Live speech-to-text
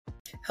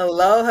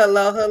Hello,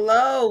 hello,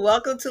 hello.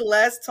 Welcome to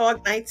Let's Talk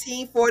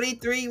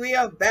 1943. We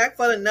are back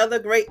for another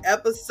great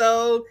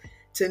episode.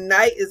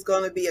 Tonight is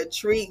going to be a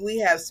treat. We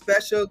have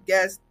special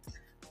guest,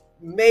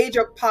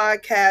 major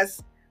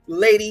podcast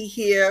lady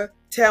here,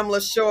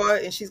 Tamla Shore,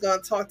 and she's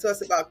going to talk to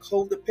us about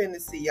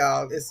codependency,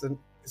 y'all. It's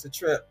a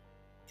trip.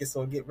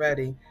 So get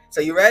ready.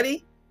 So you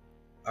ready?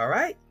 All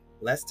right.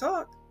 Let's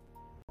talk.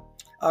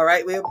 All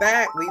right, we're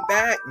back. We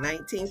back.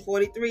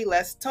 1943.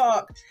 Let's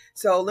talk.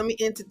 So let me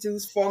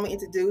formally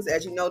introduce.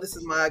 As you know, this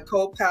is my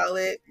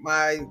co-pilot,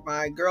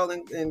 my girl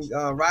in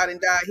Ride and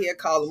Die here,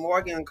 Carla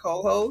Morgan, and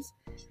co-host,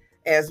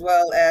 as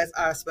well as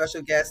our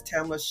special guest,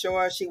 Tamla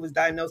Shore. She was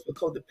diagnosed with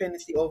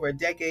codependency over a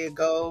decade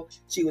ago.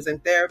 She was in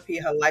therapy.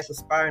 Her life was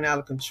spiraling out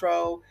of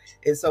control,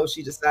 and so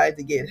she decided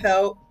to get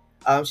help.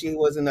 She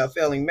was in a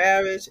failing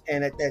marriage,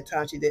 and at that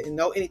time, she didn't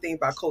know anything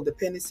about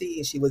codependency,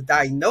 and she was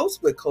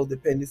diagnosed with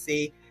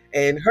codependency.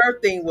 And her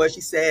thing was,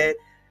 she said,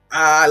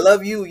 "I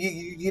love you.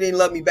 You didn't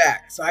love me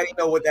back." So I didn't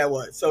know what that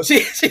was. So she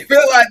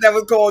realized that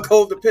was called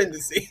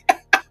codependency.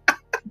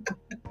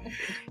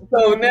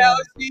 So now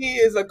she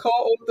is a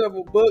co-author of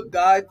a book,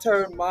 God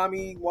Turned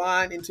Mommy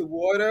Wine into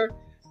Water.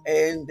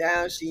 And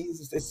now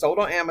it's sold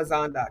on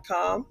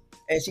Amazon.com.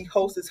 And she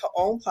hosts her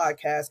own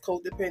podcast,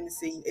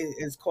 Codependency. It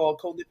is called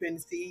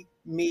Codependency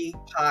Me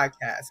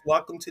Podcast.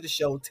 Welcome to the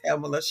show,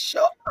 Tamala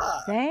Shaw.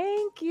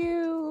 Thank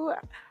you.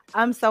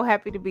 I'm so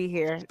happy to be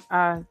here.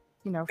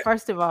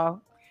 First of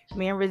all,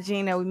 me and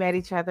Regina, we met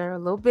each other a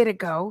little bit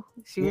ago.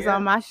 She was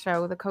on my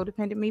show, the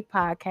Codependent Me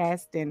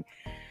podcast, and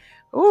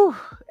ooh,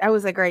 that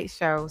was a great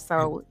show.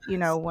 So,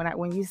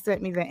 when you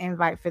sent me the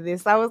invite for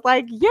this, I was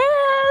like,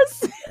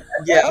 yes.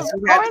 Yes,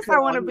 of course I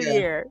want to be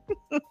here.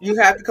 You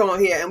have to come on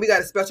here, and we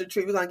got a special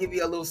treat. We're gonna give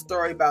you a little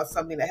story about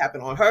something that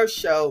happened on her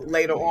show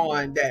later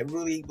on that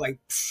really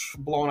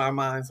blown our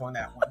minds on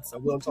that one. So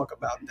we'll talk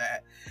about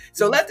that.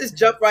 So let's just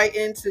jump right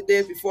into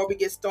this. Before we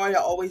get started,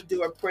 I always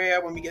do a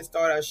prayer when we get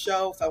started our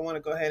show. So I want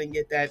to go ahead and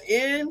get that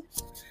in.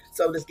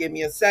 So just give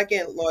me a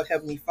second. Lord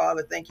Heavenly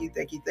Father, thank you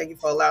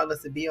for allowing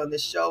us to be on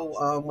this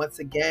show once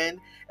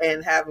again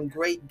and having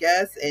great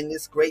guests and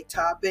this great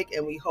topic.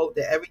 And we hope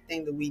that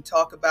everything that we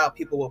talk about,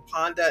 people will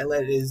ponder and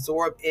let it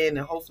absorb in,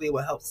 and hopefully it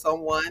will help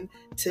someone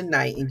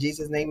tonight. In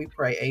Jesus' name we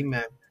pray.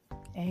 Amen.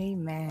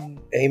 Amen.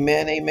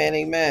 Amen, amen,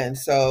 amen.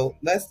 So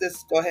let's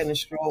just go ahead and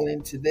stroll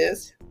into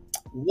this.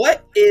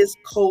 What is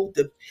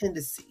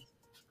codependency?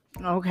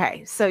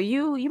 Okay, so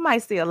you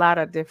might see a lot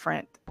of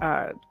different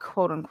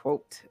quote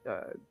unquote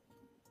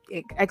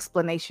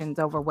explanations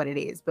over what it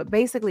is, but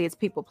basically it's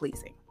people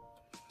pleasing.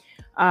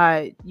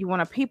 You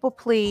want to people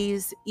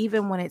please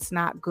even when it's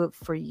not good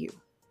for you.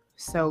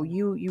 So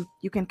you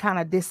can kind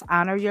of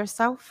dishonor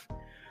yourself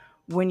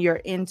when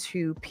you're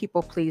into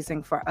people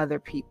pleasing for other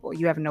people.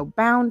 You have no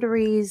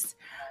boundaries.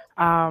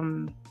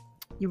 You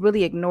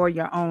really ignore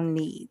your own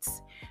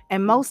needs,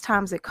 and most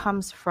times it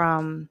comes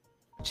from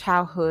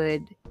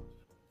childhood,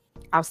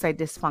 I'll say,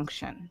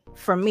 dysfunction.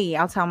 For me,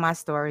 I'll tell my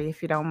story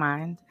if you don't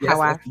mind,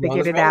 how I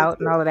figured it out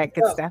and all of that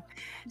good stuff.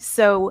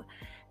 So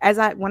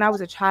when I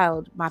was a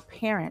child, my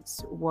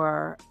parents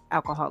were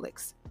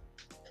alcoholics.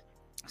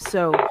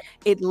 So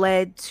it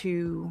led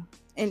to,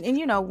 and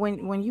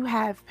when you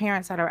have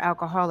parents that are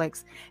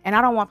alcoholics, and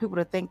I don't want people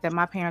to think that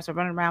my parents are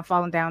running around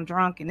falling down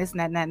drunk and this and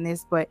that and that and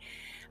this, but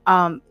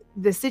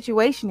the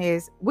situation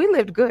is we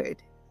lived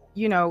good.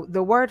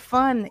 The word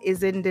fun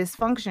is in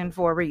dysfunction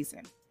for a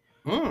reason.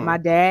 My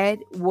dad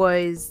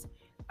was,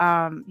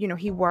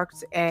 he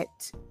worked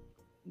at,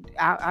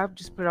 I'll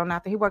just put it on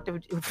out there. He worked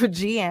for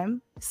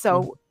GM.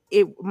 So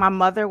my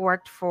mother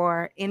worked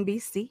for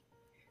NBC.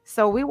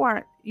 So we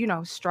weren't,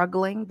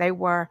 struggling. They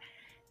were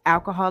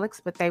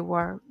alcoholics, but they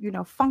were,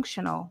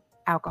 functional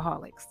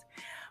alcoholics.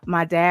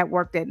 My dad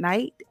worked at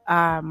night.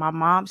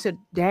 So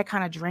dad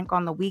kind of drank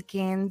on the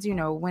weekends,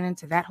 went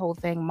into that whole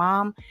thing.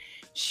 Mom,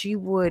 she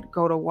would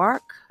go to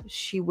work.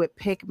 She would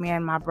pick me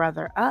and my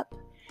brother up.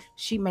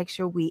 She make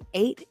sure we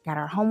ate, got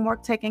our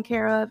homework taken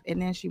care of,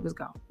 and then she was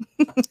gone.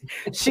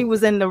 She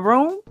was in the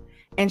room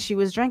and she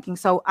was drinking.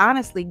 So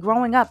honestly,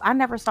 growing up, I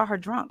never saw her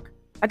drunk.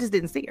 I just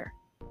didn't see her,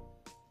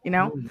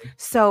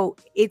 So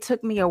it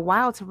took me a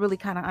while to really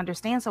kind of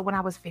understand. So when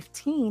I was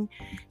 15,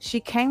 she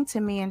came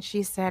to me and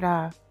she said,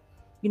 I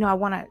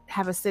want to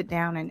have a sit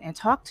down and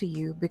talk to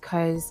you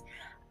because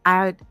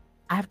I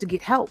have to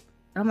get help.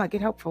 And I'm like,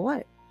 get help for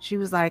what? She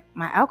was like,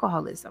 my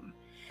alcoholism.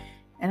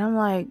 And I'm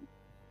like,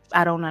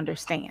 I don't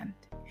understand.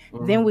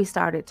 Then we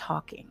started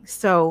talking.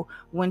 So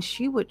when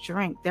she would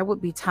drink, there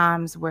would be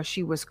times where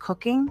she was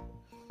cooking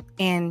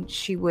and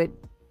she would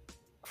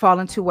fall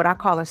into what I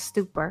call a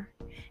stupor.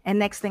 And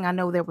next thing I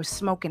know, there was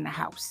smoke in the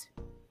house,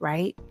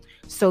 right?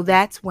 So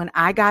that's when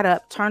I got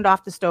up, turned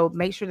off the stove,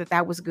 made sure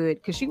that was good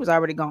because she was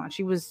already gone.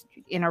 She was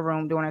in her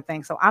room doing her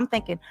thing. So I'm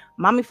thinking,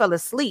 mommy fell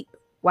asleep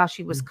while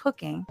she was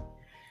cooking.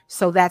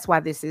 So that's why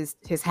this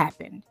has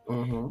happened.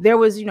 There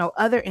was,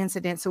 other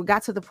incidents. So it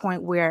got to the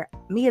point where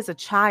me as a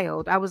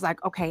child, I was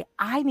like, okay,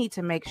 I need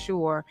to make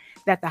sure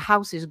that the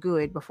house is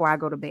good before I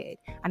go to bed.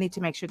 I need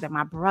to make sure that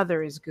my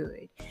brother is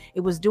good.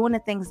 It was doing the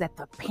things that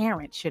the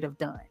parent should have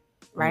done.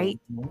 right?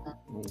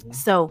 Mm-hmm.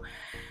 So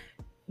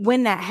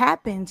when that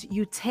happens,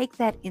 you take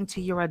that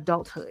into your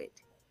adulthood.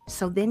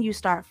 So then you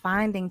start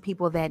finding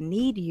people that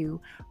need you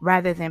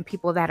rather than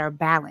people that are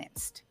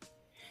balanced.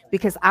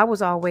 Because I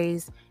was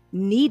always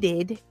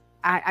needed.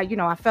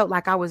 I felt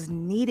like I was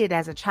needed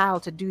as a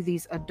child to do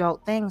these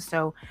adult things.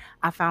 So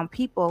I found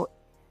people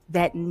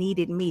that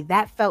needed me.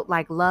 That felt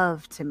like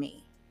love to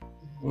me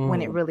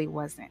when it really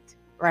wasn't.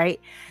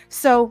 Right.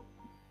 So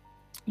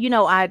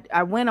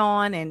I went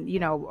on,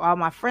 and all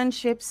my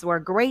friendships were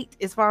great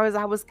as far as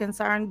I was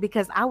concerned,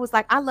 because I was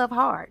like, I love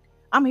hard.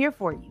 I'm here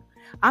for you.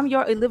 I'm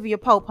your Olivia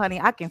Pope, honey.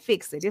 I can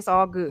fix it. It's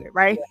all good,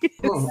 right?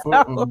 so,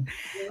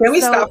 Can we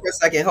stop so, for a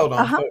second? Hold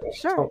on. Hold on.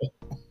 sure.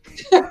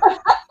 Hold on.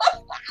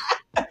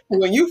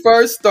 When you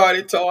first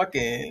started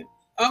talking,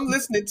 I'm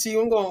listening to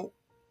you. I'm going,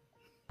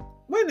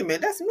 wait a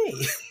minute, that's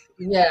me.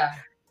 Yeah.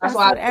 That's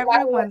what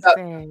everyone says.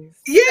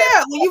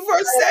 Yeah, when you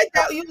first said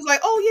that, you was like,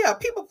 oh yeah,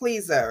 people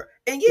pleaser.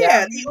 And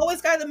yeah, they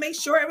always got to make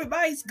sure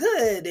everybody's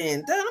good.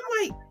 And then I'm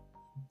like,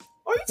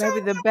 are you Maybe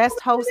talking the best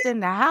host in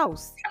the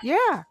house?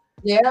 Yeah.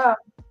 Yeah.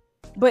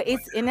 But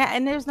it's in that,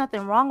 and there's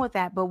nothing wrong with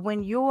that. But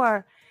when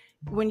you're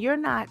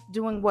not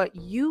doing what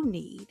you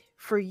need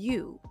for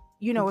you,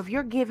 if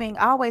you're giving,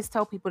 I always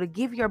tell people to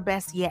give your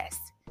best yes.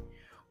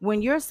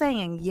 When you're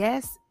saying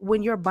yes,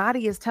 when your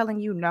body is telling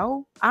you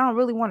no, I don't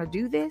really want to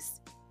do this,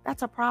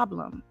 that's a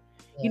problem.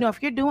 Yeah.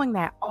 If you're doing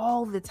that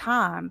all the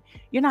time,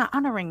 you're not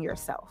honoring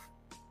yourself.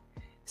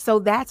 So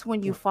that's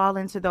when you fall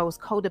into those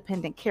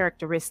codependent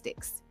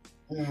characteristics.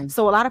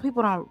 So a lot of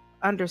people don't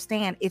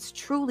understand it's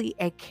truly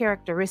a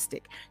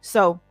characteristic.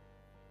 So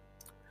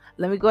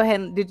let me go ahead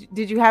and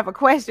did you have a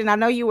question? I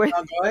know you were.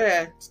 No, go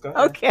ahead.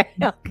 Okay.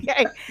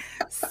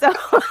 So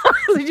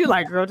you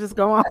like, girl, just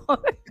go on. Go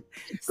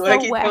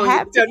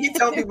ahead, keep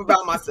telling people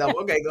about myself.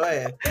 Okay, go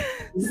ahead.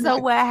 So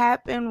what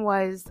happened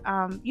was,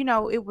 I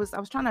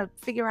was trying to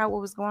figure out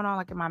what was going on,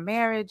 like in my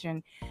marriage,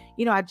 and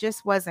I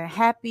just wasn't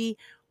happy.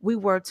 We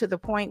were to the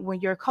point when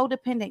you're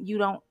codependent,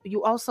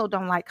 you also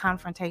don't like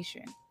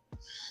confrontation.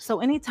 So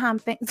anytime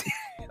things,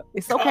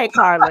 it's okay,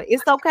 Carla.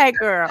 It's okay,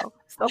 girl.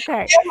 It's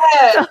okay.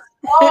 Yes.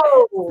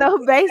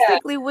 So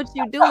basically what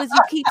you do is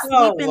you keep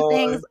sweeping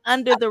things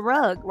under the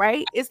rug,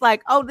 right? It's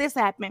like, oh, this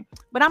happened,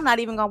 but I'm not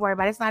even going to worry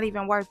about it. It's not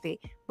even worth it.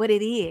 But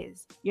it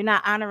is. You're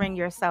not honoring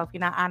yourself.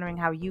 You're not honoring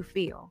how you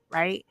feel,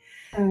 right?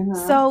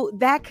 So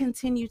that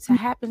continued to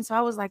happen. So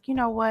I was like, you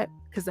know what?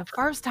 Because the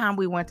first time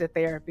we went to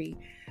therapy,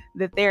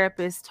 the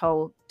therapist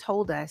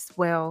told us,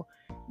 well,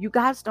 you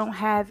guys don't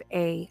have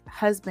a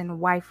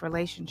husband-wife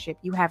relationship.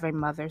 You have a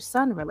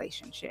mother-son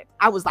relationship.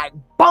 I was like,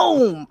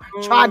 boom,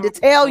 tried to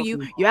tell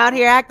you, you're out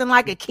here acting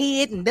like a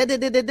kid. And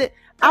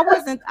I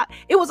wasn't,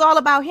 it was all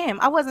about him.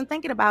 I wasn't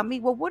thinking about me.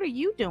 Well, what are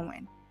you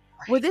doing?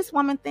 Well, this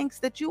woman thinks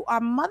that you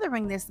are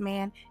mothering this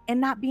man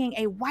and not being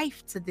a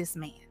wife to this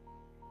man.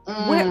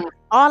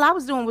 All I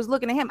was doing was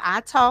looking at him.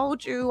 I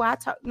told you,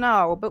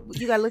 no, but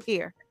you got to look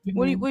here.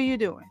 What are you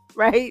doing?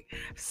 Right?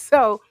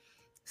 So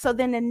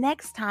then the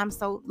next time,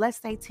 so let's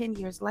say 10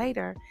 years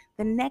later,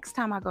 the next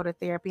time I go to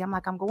therapy, I'm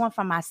like, I'm going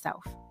for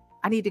myself.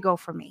 I need to go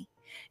for me.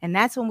 And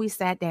that's when we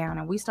sat down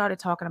and we started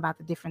talking about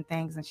the different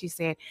things. And she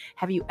said,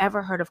 have you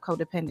ever heard of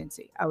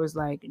codependency? I was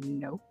like,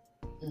 no.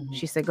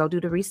 She said, go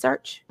do the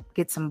research,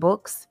 get some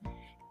books.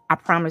 I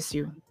promise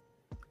you,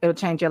 it'll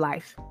change your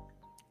life.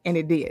 And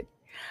it did.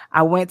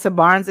 I went to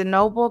Barnes and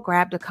Noble,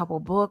 grabbed a couple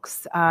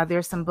books.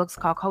 There's some books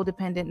called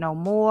Codependent No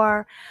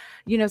More.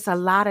 It's a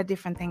lot of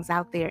different things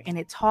out there. And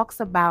it talks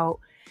about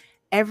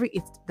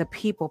it's the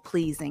people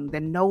pleasing, the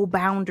no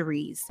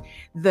boundaries,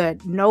 the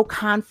no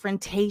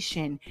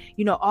confrontation,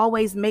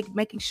 always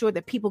making sure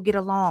that people get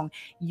along.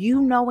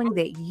 Knowing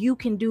that you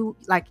can do,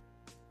 like,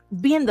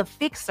 being the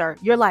fixer.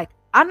 You're like,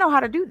 I know how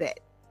to do that.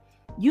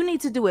 You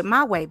need to do it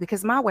my way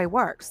because my way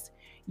works.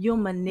 You'll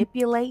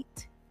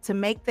manipulate to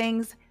make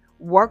things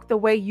work the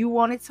way you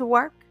want it to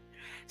work.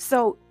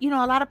 So, a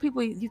lot of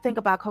people, you think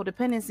about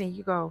codependency and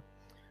you go,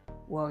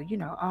 well,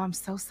 oh, I'm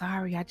so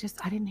sorry. I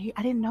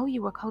didn't know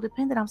you were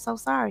codependent. I'm so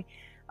sorry.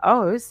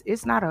 Oh,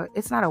 it's not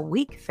a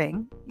weak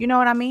thing. You know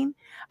what I mean?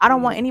 I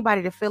don't want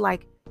anybody to feel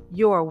like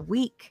you're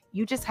weak.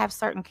 You just have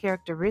certain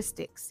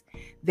characteristics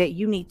that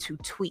you need to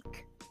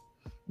tweak.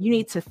 You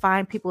need to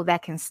find people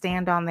that can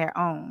stand on their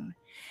own.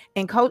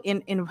 In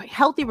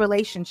healthy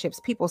relationships,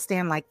 people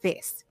stand like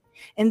this.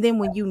 And then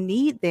when you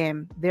need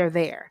them, they're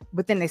there,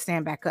 but then they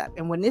stand back up.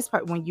 And when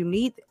you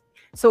need,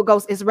 so it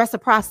goes, it's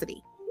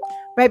reciprocity.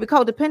 Baby,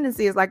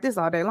 codependency is like this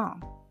all day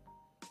long.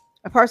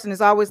 A person is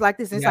always like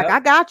this. And it's like, I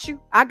got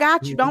you.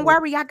 Don't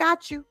worry. I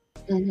got you.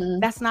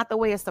 That's not the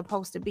way it's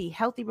supposed to be.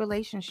 Healthy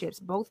relationships,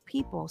 both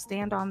people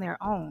stand on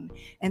their own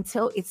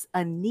until it's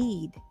a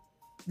need.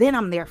 Then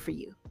I'm there for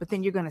you, but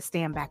then you're going to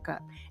stand back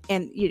up,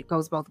 and it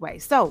goes both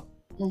ways. So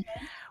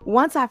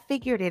once I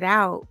figured it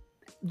out,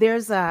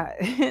 there's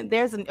again,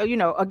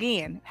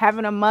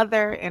 having a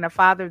mother and a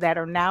father that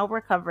are now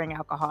recovering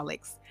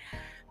alcoholics.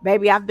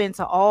 Baby, I've been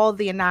to all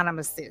the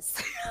anonymouses.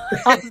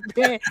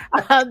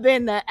 I've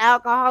been to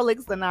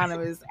Alcoholics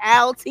Anonymous,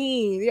 Al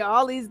Teen,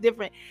 all these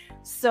different.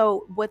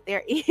 So what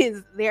there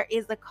is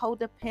a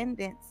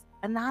Codependence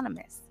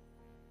Anonymous.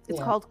 It's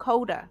called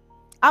CODA.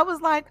 I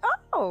was like,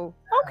 oh,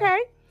 okay.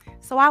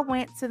 So I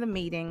went to the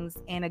meetings,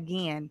 and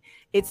again,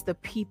 it's the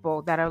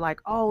people that are like,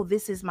 oh,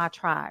 this is my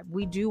tribe.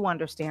 We do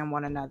understand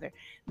one another.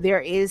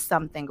 There is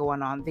something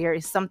going on. There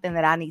is something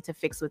that I need to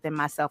fix within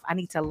myself. I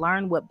need to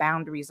learn what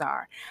boundaries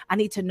are. I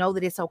need to know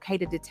that it's okay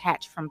to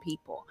detach from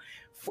people.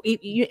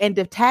 And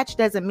detach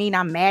doesn't mean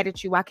I'm mad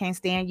at you, I can't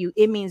stand you.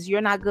 It means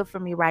you're not good for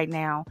me right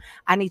now.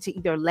 I need to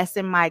either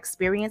lessen my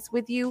experience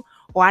with you,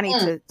 or I need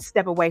to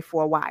step away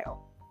for a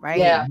while, right?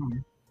 Yeah.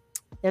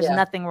 There's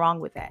nothing wrong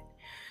with that.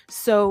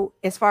 So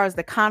as far as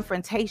the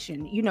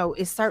confrontation,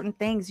 it's certain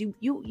things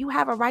you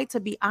have a right to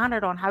be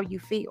honored on how you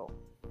feel.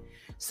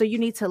 So you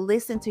need to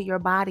listen to your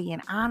body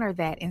and honor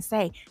that and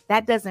say,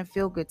 that doesn't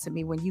feel good to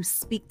me when you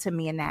speak to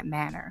me in that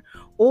manner.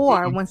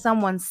 Or when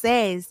someone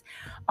says,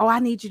 oh, I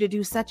need you to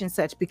do such and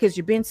such, because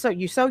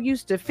you're so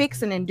used to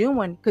fixing and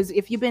doing. Because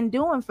if you've been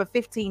doing for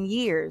 15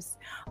 years,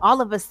 all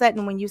of a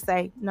sudden when you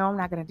say, no, I'm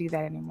not going to do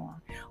that anymore,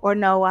 or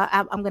no,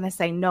 I'm going to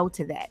say no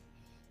to that.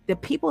 The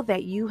people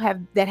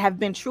that have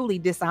been truly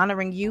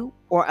dishonoring you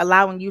or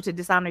allowing you to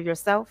dishonor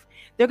yourself,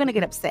 they're going to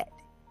get upset.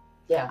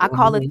 Yeah. I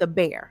call it the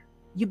bear.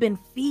 You've been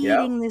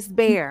feeding this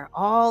bear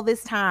all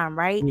this time,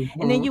 right?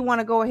 And then you want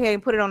to go ahead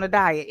and put it on a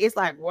diet. It's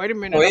like, wait a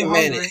minute,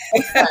 hungry.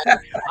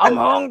 I'm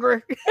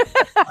hungry.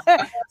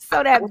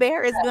 So that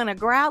bear is going to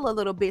growl a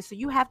little bit. So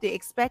you have to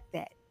expect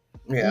that.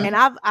 Yeah. And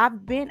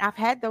I've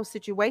had those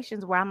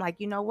situations where I'm like,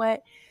 you know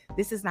what?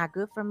 This is not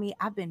good for me.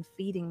 I've been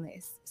feeding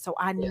this. So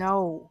I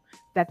know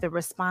that the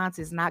response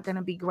is not going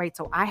to be great.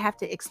 So I have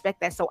to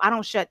expect that. So I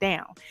don't shut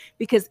down,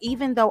 because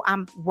even though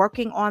I'm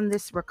working on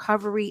this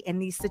recovery in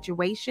these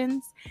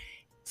situations,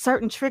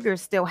 certain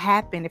triggers still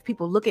happen. If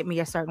people look at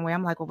me a certain way,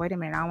 I'm like, well, wait a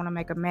minute, I don't want to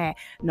make them mad.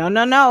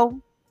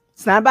 No.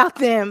 It's not about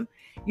them.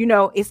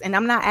 And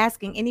I'm not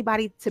asking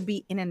anybody to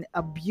be in an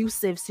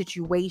abusive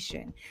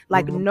situation.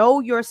 Like,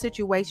 know your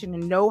situation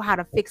and know how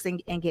to fix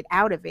and get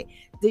out of it.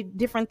 The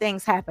different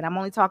things happen. I'm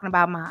only talking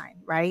about mine,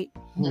 right?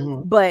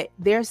 But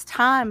there's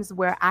times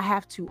where I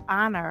have to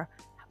honor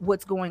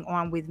what's going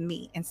on with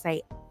me and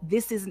say,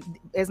 this is,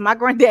 as my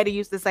granddaddy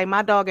used to say,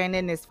 my dog ain't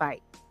in this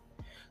fight.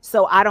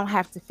 So I don't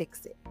have to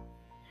fix it.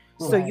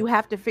 So you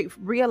have to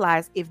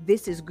realize, if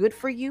this is good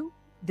for you,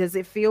 does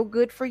it feel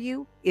good for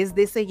you? Is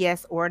this a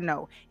yes or a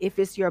no? If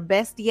it's your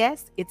best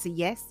yes, it's a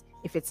yes.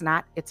 If it's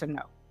not, it's a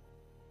no.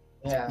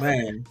 Yeah.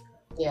 Man.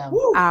 Yeah.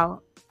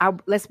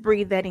 Let's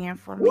breathe that in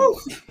for me.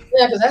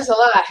 Yeah, because that's a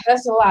lot.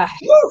 That's a lot.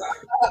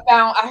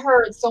 I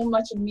heard so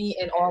much of me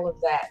in all of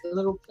that.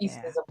 Little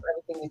pieces of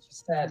everything that you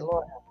said.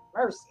 Lord have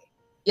mercy.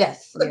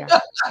 Yes. Yeah.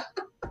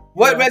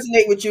 What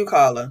resonate with you,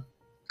 Carla?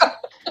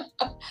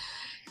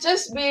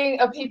 Just being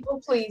a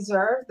people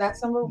pleaser.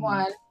 That's number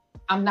one.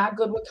 I'm not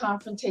good with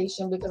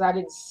confrontation because I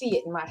didn't see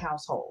it in my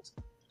household.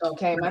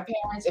 Okay. My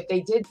parents, if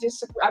they did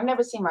disagree, I've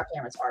never seen my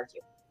parents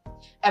argue.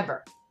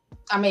 Ever.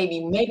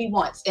 Maybe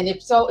once. And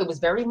if so, it was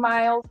very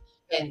mild.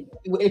 And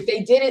if they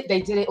did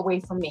it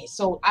away from me.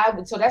 So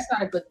that's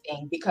not a good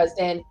thing, because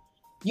then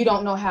you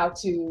don't know how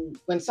to,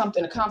 when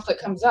a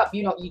conflict comes up,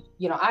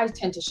 I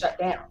tend to shut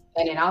down,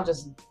 and then I'll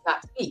just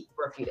not speak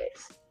for a few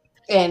days.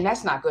 And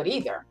that's not good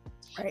either.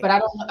 Right. But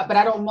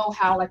I don't know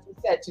how, like you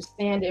said, to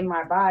stand in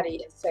my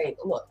body and say,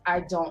 look, I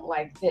don't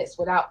like this,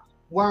 without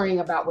worrying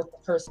about what the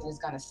person is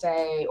going to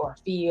say or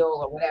feel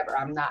or whatever.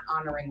 I'm not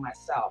honoring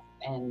myself.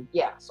 And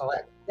so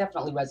that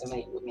definitely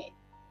resonated with me.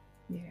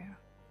 Yeah.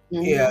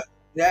 Yeah.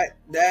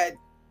 That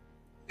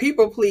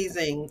people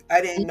pleasing,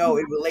 I didn't know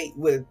it relate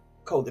with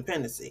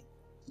codependency.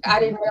 I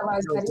didn't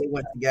realize that they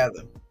went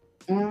together.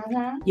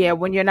 Yeah,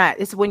 when you're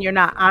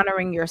not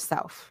honoring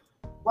yourself.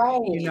 Right.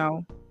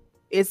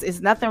 It's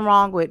nothing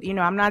wrong with,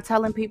 I'm not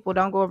telling people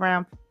don't go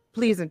around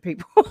pleasing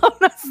people. I'm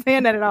not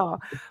saying that at all.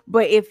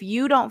 But if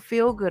you don't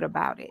feel good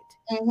about it,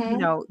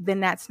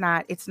 then it's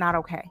not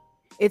okay.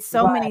 It's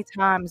so many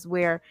times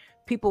where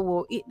people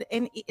will,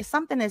 and it's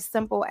something as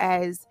simple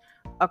as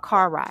a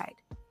car ride.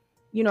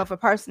 If a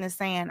person is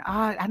saying,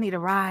 oh, I need a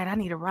ride,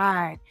 and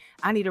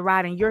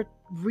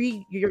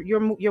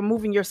you're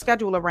moving your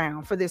schedule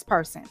around for this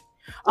person.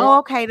 Oh,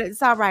 okay,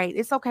 it's all right.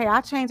 It's okay.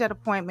 I'll change that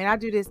appointment. I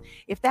do this.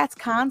 If that's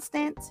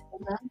constant,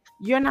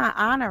 you're not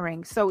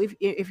honoring. So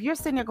if you're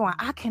sitting there going,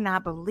 I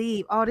cannot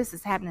believe, oh, this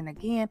is happening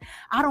again.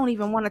 I don't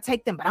even want to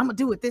take them, but I'm gonna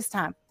do it this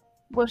time.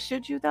 Well,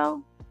 should you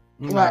though?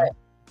 Right.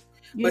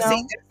 But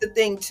see, that's the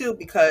thing too,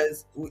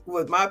 because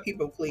with my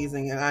people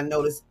pleasing, and I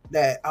notice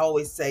that I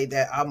always say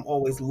that I'm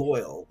always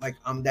loyal. Like,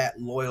 I'm that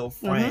loyal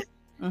friend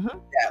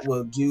that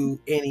will do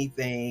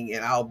anything,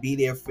 and I'll be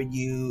there for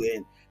you.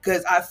 And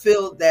because I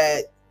feel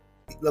that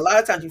a lot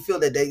of times you feel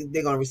that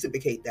they're going to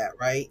reciprocate that,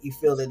 right? You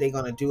feel that they're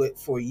going to do it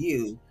for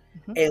you.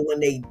 And when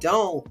they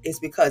don't, it's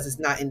because it's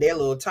not in their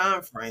little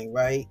time frame,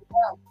 right?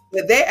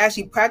 But they're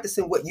actually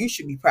practicing what you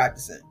should be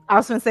practicing. I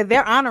was going to say,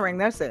 they're honoring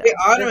themselves. They're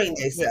honoring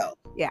themselves.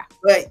 Yeah.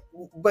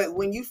 But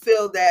when you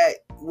feel that,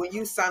 when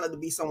you sign up to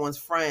be someone's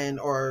friend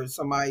or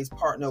somebody's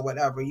partner or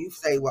whatever, you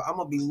say, well, I'm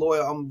gonna be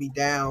loyal, I'm gonna be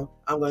down,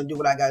 I'm gonna do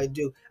what I gotta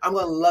do, I'm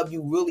gonna love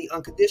you really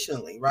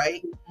unconditionally,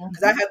 right?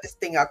 Because I have this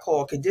thing I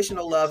call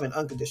conditional love and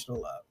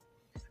unconditional love.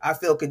 I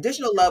feel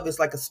conditional love is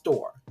like a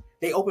store.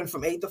 They open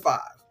from 8 to 5.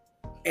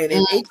 And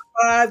in 8 to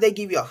 5, they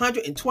give you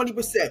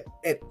 120%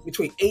 at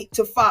between 8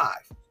 to 5.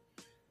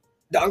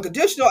 The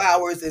unconditional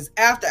hours is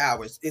after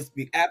hours. It's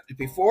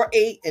before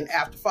 8 and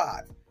after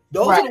 5.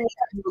 Those are the ones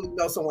you really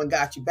know someone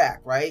got you back,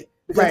 right?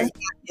 Because it's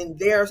not in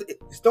their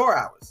store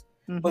hours.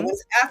 But when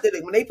it's after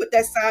when they put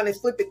that sign and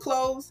flip it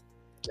closed,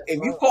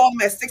 if you call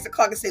them at 6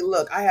 o'clock and say,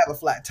 look, I have a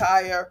flat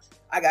tire,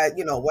 I got,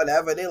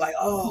 whatever, they're like,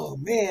 oh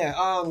man,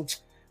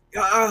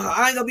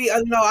 I ain't gonna be,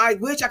 I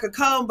wish I could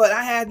come, but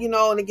I had,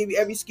 and they give you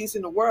every excuse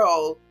in the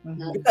world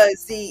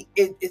because see,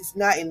 it's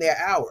not in their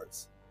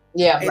hours.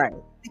 Yeah. And I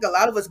think a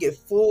lot of us get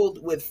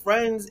fooled with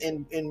friends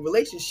and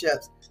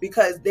relationships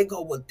because they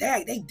go, well,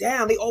 dang, they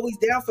down. They always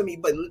down for me.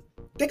 But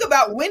think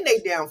about when they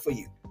down for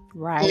you.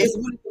 Right. It's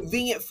when it's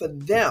convenient for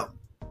them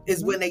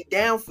is when they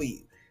down for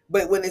you.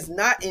 But when it's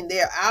not in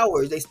their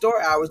hours, they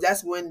store hours,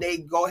 that's when they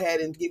go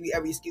ahead and give you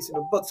every excuse in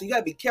the book. So you got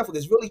to be careful.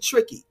 It's really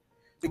tricky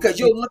because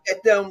you'll look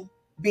at them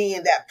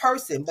being that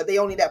person, but they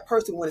only that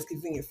person when it's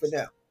convenient for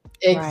them.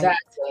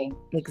 Exactly.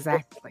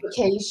 Exactly.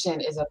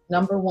 Communication is a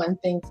number one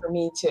thing for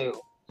me too.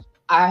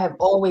 I have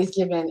always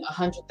given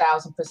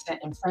 100,000%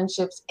 in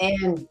friendships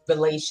and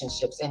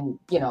relationships, and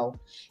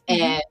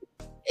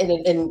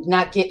and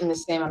not getting the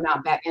same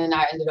amount back, and then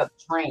I ended up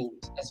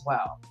drained as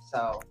well.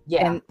 So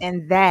yeah,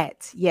 and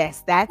that's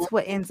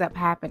what ends up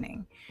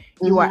happening.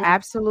 You are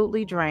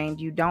absolutely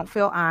drained. You don't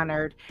feel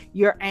honored.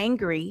 You're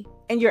angry,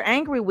 and you're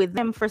angry with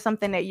them for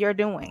something that you're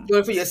doing. Do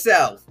it for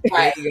yourself.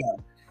 Right. There you go.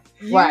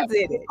 You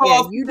did it.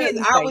 Yeah, you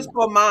didn't. I always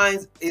call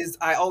mine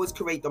I always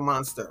create the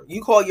monster.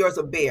 You call yours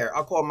a bear.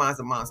 I'll call mine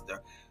a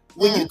monster.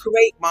 When you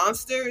create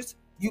monsters,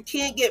 you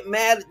can't get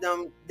mad at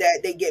them that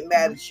they get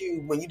mad at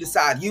you when you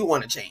decide you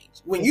want to change.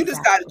 When you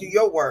decide to do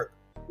your work,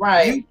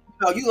 right?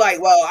 You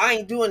like, well, I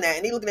ain't doing that,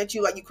 and they looking at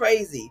you like you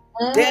crazy.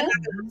 They're not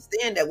gonna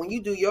understand that when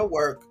you do your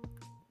work,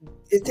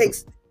 it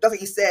takes. That's what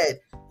you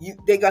said.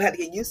 They're gonna have to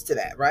get used to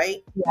that,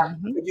 right? Yeah.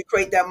 If you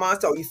create that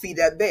monster, or you feed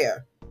that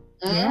bear.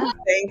 Yeah.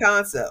 Same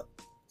concept.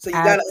 So you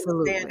got to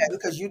understand that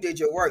because you did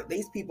your work,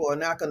 these people are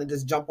not going to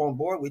just jump on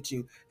board with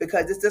you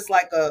because it's just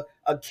like a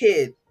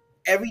kid.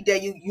 Every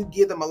day you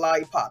give them a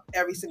lollipop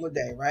every single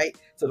day, right?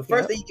 So the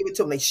first day you give it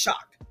to them, they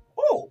shocked.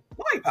 Oh,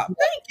 lollipop,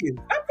 thank you.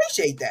 I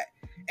appreciate that.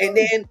 And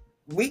then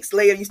weeks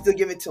later, you still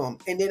give it to them.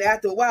 And then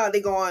after a while, they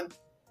go on.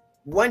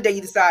 One day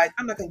you decide,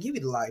 I'm not going to give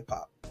you the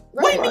lollipop.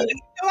 Wait a minute,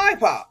 the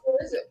lollipop.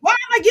 Why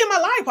am I getting my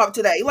lollipop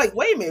today? You're like,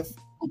 wait a minute.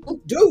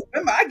 Dude,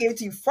 remember, I gave it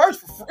to you first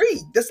for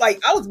free. Just like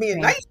I was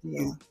being nice to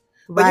you.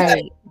 But you got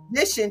a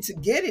condition to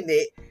getting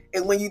it,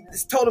 and when you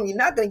told them you're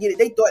not going to get it,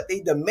 they thought they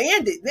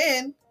demanded.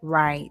 Then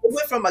it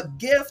went from a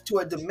gift to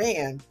a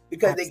demand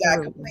because they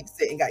got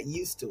complacent and got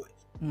used to it.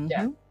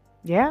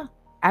 Yeah,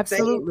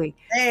 absolutely.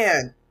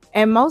 Man,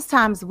 and most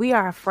times we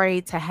are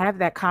afraid to have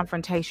that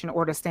confrontation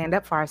or to stand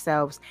up for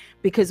ourselves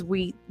because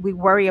we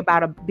worry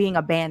about being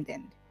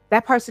abandoned.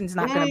 That person's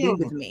not going to be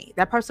with me.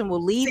 That person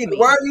will leave me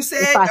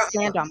if I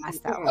stand on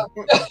myself.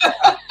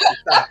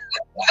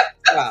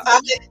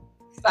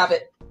 Stop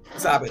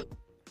it.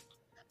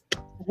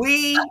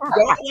 We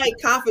don't like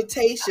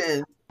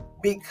confrontation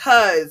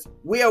because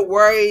we are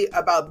worried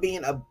about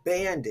being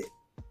abandoned.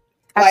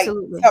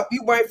 Absolutely. Like, we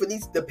worry for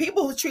the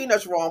people who treat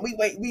us wrong. We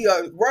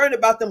are worried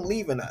about them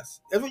leaving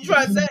us. That's what you're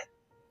trying to say?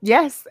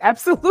 Yes,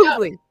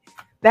 absolutely. Yeah.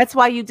 That's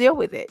why you deal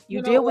with it.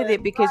 You deal with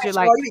it because you're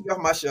like, you need to get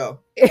off my show.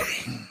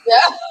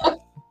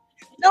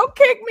 Don't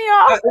kick me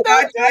off.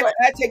 I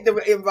take the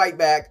invite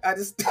back. I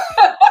just don't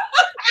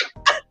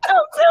do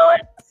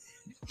it.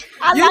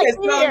 You like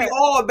can tell me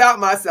all about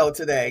myself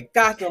today.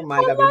 God don't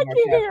mind. Okay,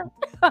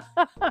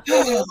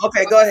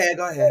 go ahead.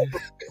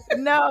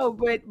 No,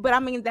 but I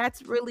mean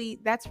that's really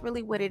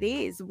what it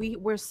is.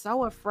 We're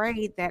so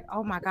afraid that,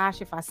 oh my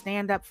gosh, if I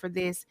stand up for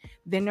this,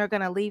 then they're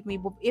gonna leave me.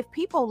 But if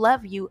people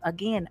love you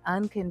again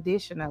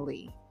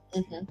unconditionally,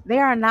 they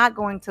are not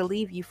going to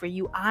leave you for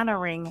you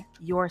honoring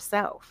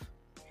yourself.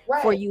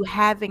 Right. For you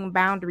having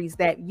boundaries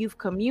that you've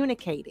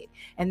communicated.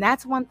 And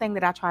that's one thing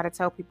that I try to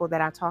tell people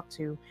that I talk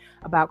to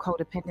about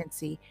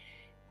codependency.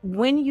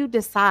 When you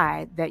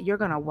decide that you're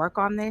going to work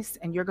on this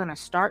and you're going to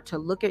start to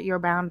look at your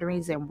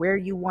boundaries and where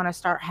you want to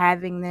start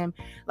having them,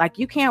 like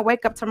you can't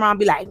wake up tomorrow and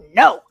be like,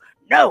 no.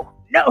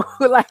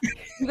 Like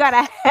you got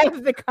to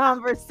have the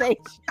conversation.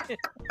 They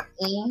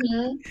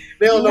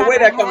don't know where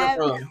that coming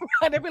from.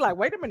 They'll be like,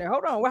 wait a minute,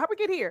 hold on, how'd we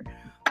get here?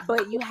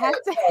 But you have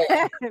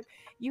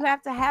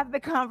to have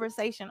the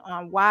conversation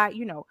on why,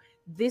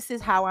 this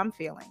is how I'm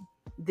feeling.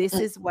 This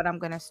is what I'm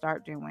going to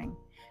start doing.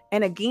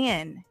 And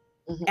again,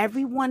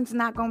 everyone's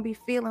not going to be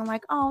feeling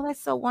like, oh,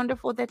 that's so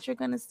wonderful that you're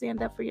going to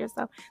stand up for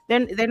yourself.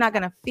 They're not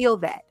going to feel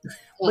that.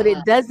 But it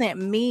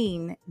doesn't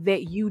mean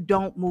that you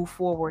don't move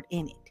forward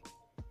in it.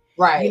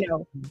 Right.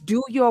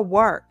 Do your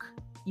work.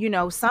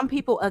 Some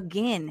people,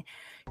 again,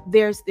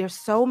 there's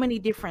so many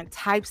different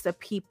types of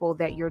people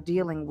that you're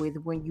dealing with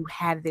when you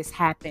have this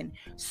happen.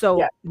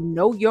 So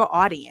know your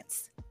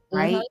audience,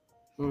 right?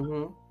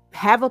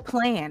 Have a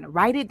plan,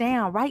 write it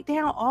down, write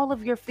down all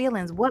of your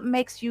feelings. What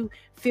makes you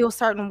feel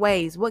certain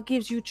ways? What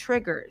gives you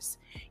triggers?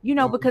 You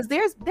know, because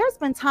there's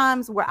been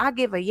times where I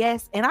give a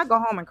yes and I go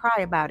home and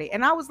cry about it.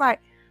 And I was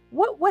like,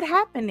 what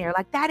happened there?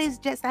 Like,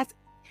 that's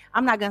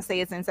I'm not gonna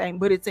say it's insane,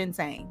 but it's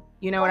insane.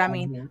 You know what I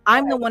mean?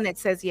 I'm the one that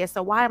says yes.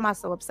 So why am I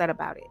so upset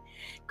about it?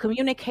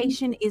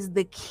 Communication is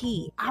the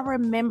key. I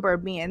remember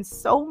being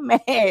so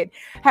mad.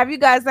 Have you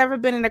guys ever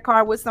been in a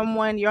car with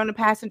someone, you're on the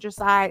passenger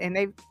side and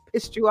they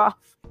pissed you off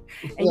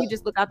and you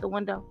just look out the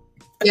window?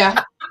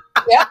 Yeah.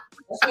 Yeah.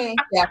 That's me.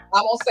 Yeah.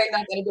 I won't say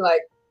nothing and be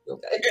like,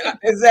 okay. Yeah,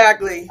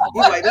 exactly.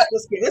 You're like,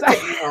 let's take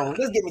me home.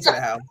 Let's get me to the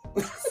house.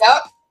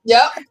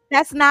 Yep.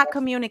 That's not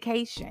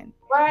communication.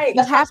 Right.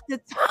 You have to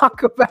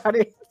talk about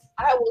it.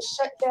 I will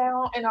shut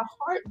down in a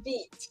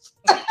heartbeat.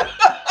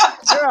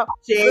 Girl,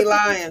 she ain't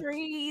lying.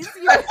 Trees,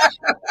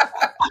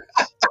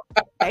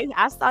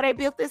 I saw they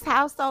built this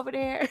house over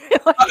there.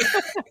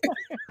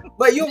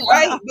 But you're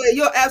right.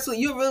 But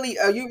you're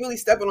really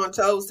stepping on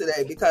toes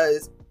today,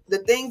 because the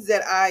things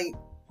that I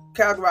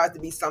categorize to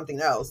be something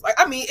else, like,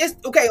 I mean, it's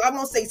okay. I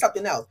won't say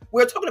something else.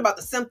 We're talking about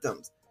the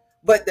symptoms,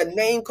 but the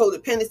name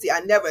codependency, I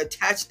never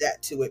attached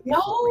that to it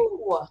before.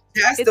 No,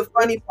 that's the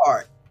funny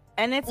part.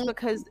 And it's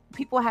because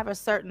people have a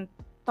certain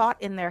thought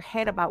in their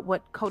head about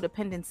what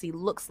codependency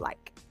looks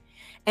like.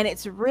 And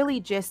it's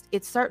really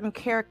it's certain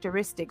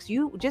characteristics.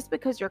 Just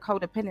because you're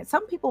codependent,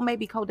 some people may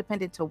be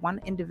codependent to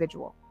one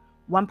individual,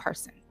 one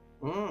person.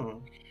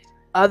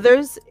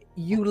 Others,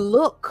 you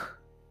look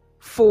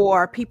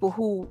for people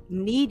who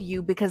need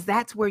you because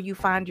that's where you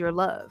find your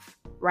love,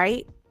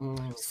 right?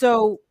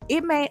 So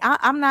it may,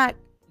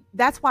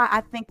 that's why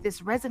I think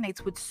this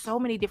resonates with so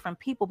many different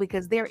people,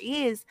 because there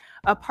is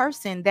a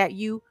person that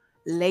you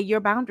lay your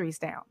boundaries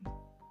down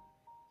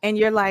and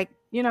you're like,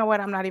 you know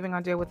what, I'm not even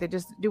gonna deal with it,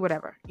 just do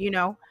whatever, you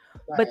know.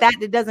 Right. But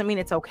that doesn't mean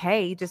it's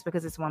okay just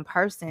because it's one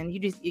person.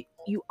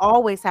 You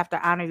always have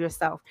to honor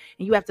yourself,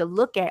 and you have to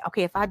look at,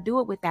 okay, if I do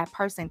it with that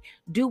person,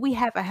 do we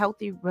have a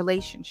healthy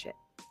relationship?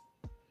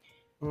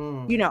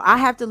 You know, I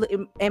have to look,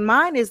 and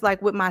mine is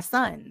like with my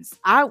sons.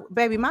 I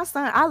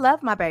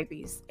love my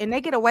babies and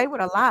they get away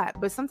with a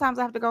lot, but sometimes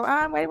I have to go,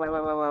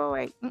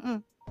 wait.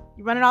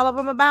 You're running all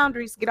over my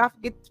boundaries.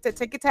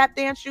 Take your tap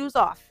dance shoes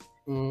off.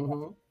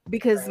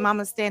 Because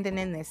mama's standing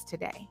in this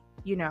today,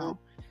 you know.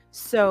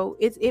 So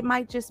it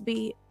might just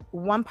be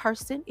one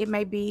person. It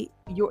may be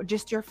your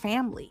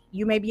family.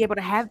 You may be able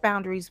to have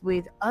boundaries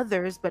with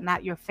others, but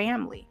not your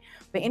family.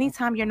 But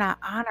anytime you're not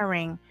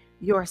honoring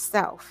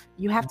yourself,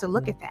 you have to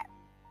look at that.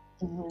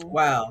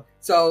 Wow.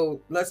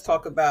 So let's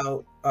talk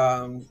about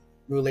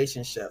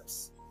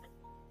relationships.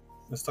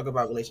 Let's talk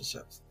about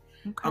relationships.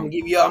 Okay. I'm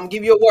gonna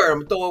give you a word. I'm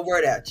gonna throw a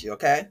word at you.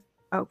 Okay.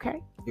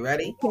 Okay. You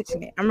ready?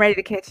 Catching it. I'm ready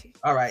to catch it.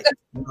 All right.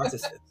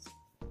 Narcissist.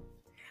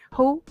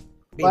 Who?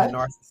 Being a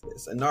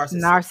narcissist. A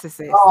narcissist.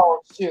 Narcissist.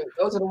 Oh shoot!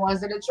 Those are the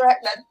ones that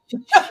attract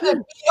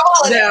that.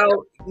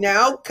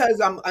 now,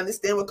 because I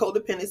understand what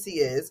codependency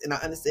is, and I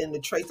understand the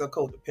traits of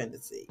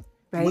codependency.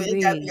 Baby.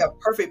 Wouldn't that be a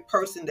perfect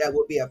person that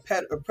would be a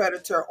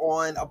predator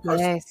on a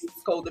person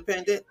who's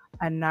codependent?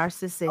 A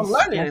narcissist. I'm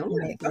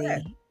learning.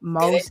 Definitely.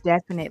 Most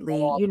definitely.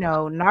 You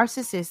know,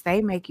 narcissists,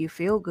 they make you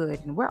feel good,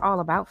 and we're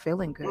all about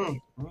feeling good.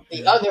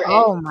 The other end.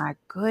 Oh my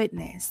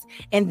goodness.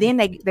 And then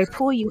they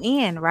pull you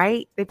in,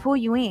 right? They pull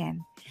you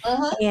in.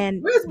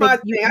 And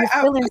you're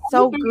feeling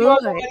so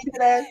good.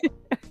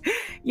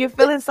 You're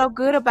feeling so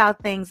good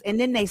about things, and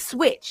then they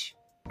switch.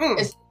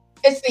 It's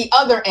the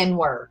other N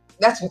word.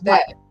 That's what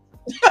that is.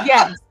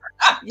 Yes.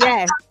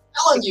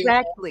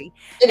 Exactly.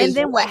 And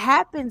then what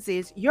happens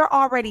is you're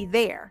already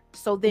there.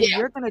 So then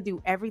you're going to do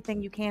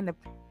everything you can to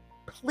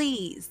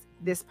please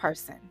this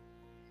person.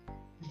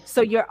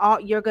 So you're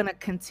going to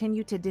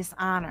continue to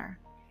dishonor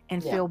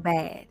and feel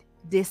bad.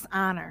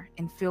 Dishonor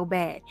and feel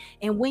bad.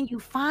 And when you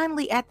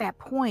finally at that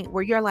point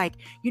where you're like,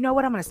 you know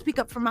what, I'm going to speak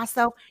up for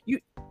myself,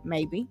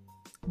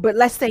 but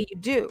let's say you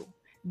do,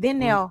 then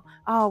they'll,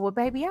 oh, well,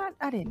 baby,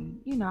 I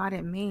didn't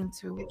mean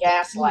to.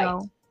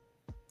 Gaslight.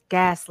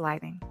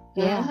 Gaslighting.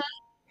 Yeah.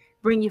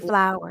 Bring you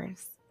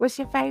flowers. What's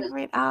your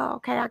favorite? Oh,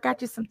 okay. I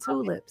got you some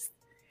tulips.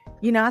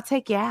 I'll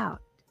take you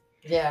out.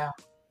 Yeah.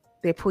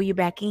 They pull you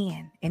back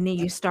in, and then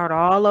you start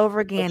all over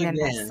again, and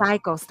the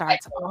cycle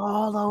starts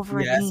all over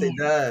again. Yes, it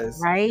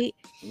does. Right?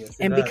 Yes,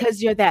 it does.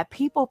 Because you're that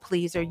people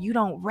pleaser, you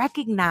don't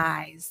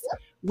recognize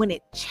when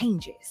it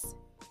changes.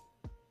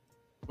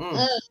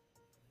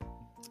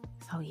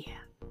 So yeah.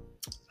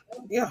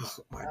 Oh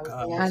my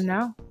God.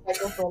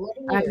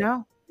 I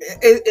know.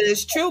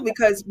 It's true,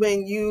 because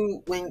when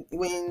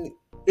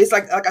it's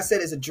like I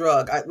said, it's a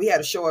drug. We had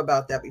a show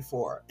about that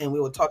before, and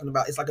we were talking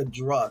about it's like a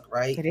drug,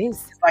 right? It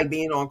is. It's like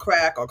being on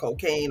crack or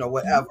cocaine or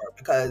whatever,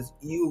 because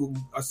you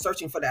are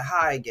searching for that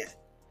high again.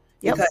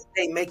 Because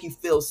they make you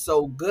feel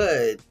so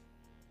good,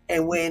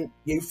 and when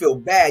you feel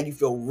bad, you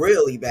feel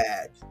really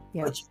bad.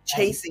 But you're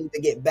chasing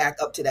to get back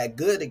up to that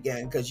good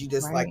again, because you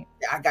just like,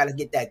 I got to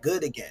get that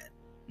good again.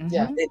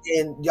 Yeah. And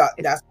then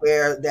that's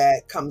where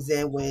that comes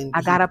in when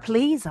I gotta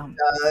please them.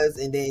 does,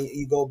 and then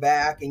you go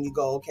back and you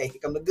go, okay, here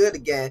come the good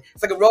again.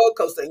 It's like a roller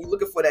coaster, and you're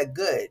looking for that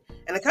good,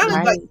 and it kind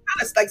of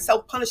like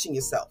self-punishing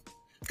yourself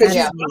because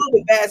you know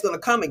the bad's gonna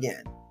come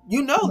again.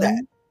 You know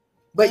that,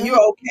 but you're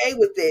okay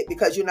with it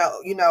because you're not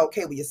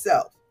okay with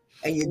yourself,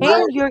 and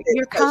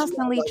you're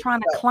constantly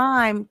trying to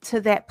climb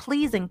to that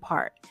pleasing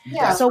part.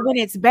 Yeah. So when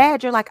it's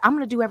bad, you're like, I'm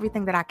gonna do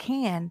everything that I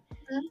can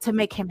to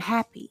make him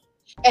happy.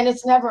 And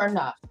it's never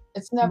enough.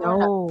 It's never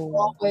enough. It's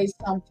always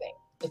something.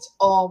 It's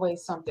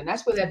always something.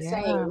 That's where that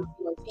saying on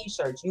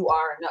t-shirts, you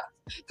are enough.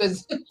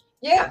 Because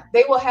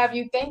they will have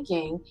you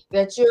thinking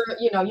that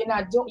you're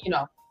not doing,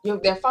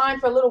 they're fine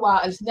for a little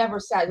while, and it's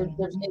never sad.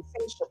 They're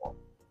insatiable,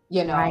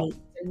 Right.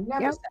 They're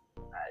never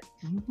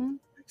satisfied.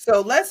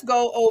 So let's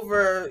go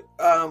over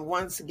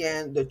once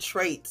again the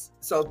traits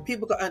so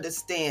people can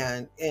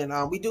understand. And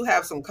we do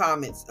have some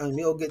comments, and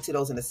we'll get to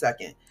those in a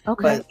second.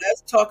 Okay. But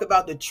let's talk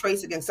about the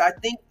traits again. So I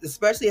think,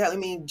 especially,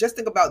 just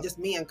think about just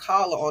me and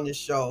Carla on this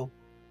show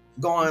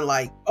going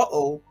like,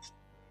 uh-oh,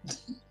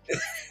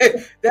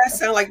 that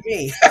sounds like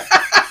me.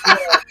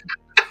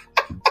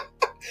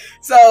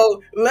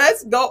 So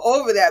let's go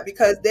over that,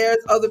 because there's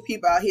other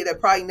people out here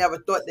that probably never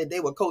thought that they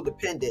were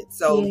codependent.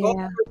 So go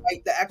over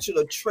like the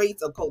actual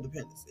traits of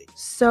codependency.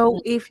 So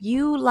if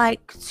you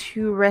like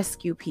to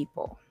rescue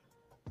people,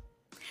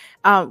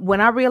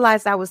 when I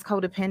realized I was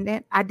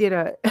codependent, I did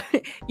I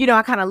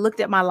kind of looked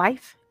at my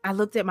life. I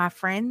looked at my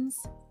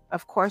friends,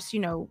 of course,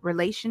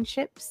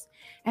 relationships.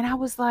 And I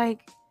was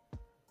like,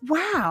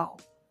 wow,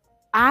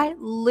 I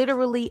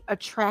literally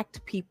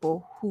attract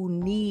people who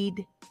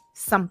need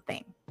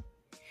something.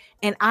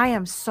 And I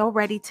am so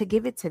ready to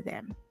give it to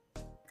them.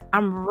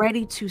 I'm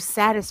ready to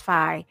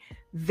satisfy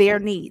their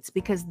needs,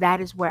 because that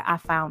is where I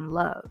found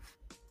love.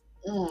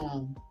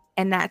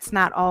 And that's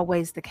not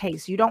always the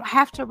case. You don't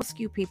have to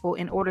rescue people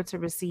in order to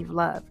receive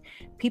love.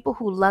 People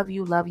who love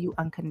you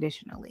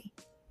unconditionally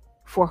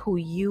for who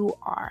you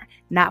are,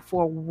 not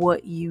for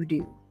what you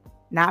do,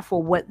 not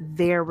for what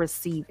they're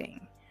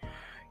receiving.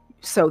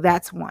 So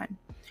that's one.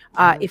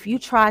 If you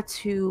try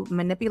to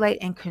manipulate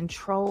and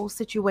control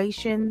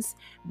situations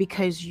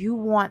because you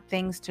want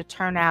things to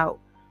turn out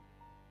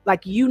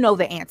like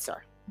the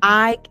answer,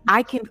 I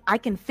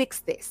can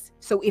fix this.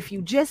 So if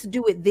you just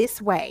do it this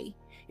way,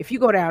 if you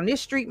go down this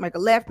street, make a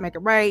left, make a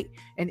right,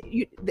 and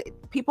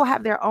people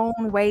have their own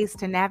ways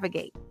to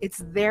navigate.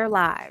 It's their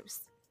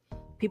lives.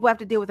 People have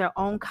to deal with their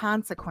own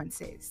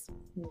consequences.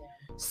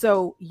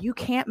 So you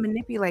can't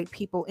manipulate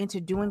people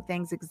into doing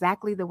things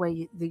exactly the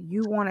way that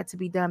you want it to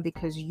be done,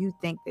 because you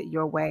think that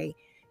your way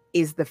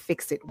is the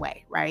fix-it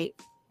way, right?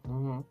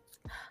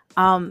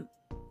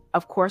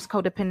 Of course,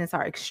 codependents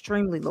are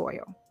extremely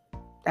loyal.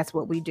 That's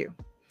what we do.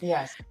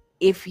 Yes.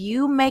 If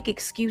you make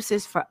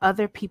excuses for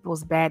other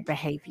people's bad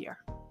behavior,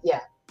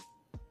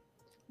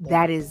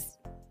 that is,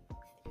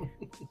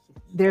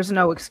 there's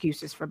no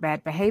excuses for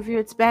bad behavior.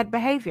 It's bad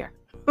behavior.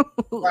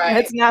 Right.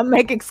 Let's not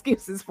make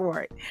excuses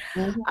for it.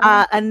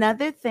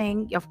 Another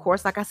thing, of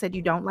course, like I said,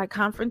 you don't like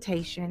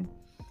confrontation.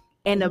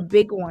 And a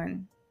big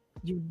one,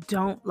 you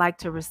don't like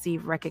to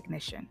receive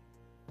recognition.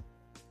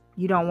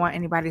 You don't want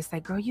anybody to say,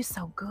 girl, you're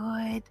so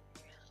good.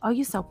 Oh,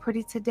 you're so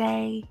pretty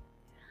today.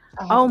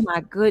 Oh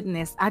my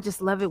goodness. I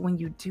just love it when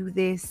you do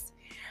this.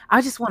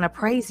 I just want to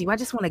praise you. I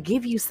just want to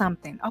give you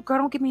something. Oh, girl,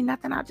 don't give me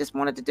nothing. I just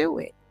wanted to do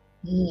it.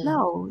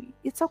 No,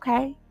 it's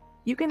okay.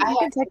 You can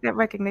take that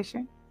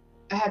recognition.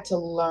 I had to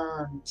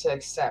learn to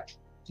accept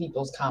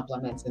people's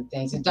compliments and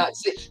things. And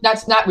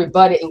that's not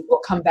rebut it and we'll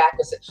come back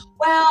and say,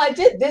 well, I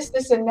did this,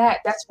 and that.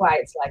 That's why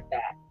it's like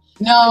that.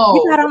 No.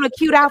 You got on a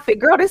cute outfit.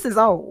 Girl, this is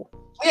old.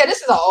 Yeah,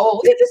 this is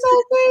old. Is this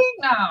old thing?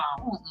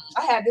 No.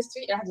 I had this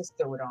too. I just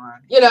threw it on.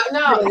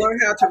 No. You learn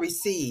how to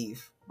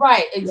receive.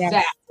 Right,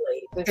 exactly.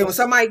 Yes. And when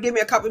somebody give me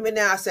a compliment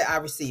now, I say, I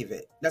receive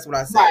it. That's what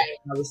I say. Right.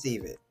 I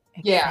receive it.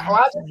 Yeah, or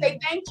I'll just say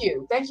thank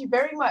you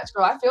very much,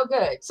 girl. I feel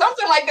good,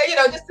 something like that,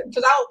 just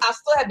because I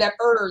still have that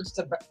urge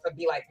to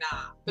be like,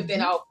 nah, but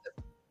then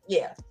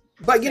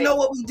But you know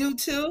what we do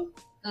too?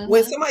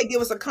 When somebody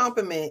give us a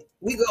compliment,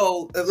 we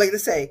go like to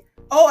say,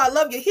 oh, I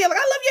love your hair. Like,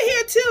 I love your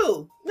hair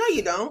too. No,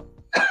 you don't.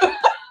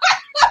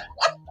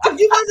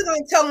 You wasn't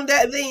going to tell them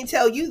that if they didn't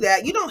tell you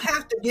that. You don't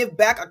have to give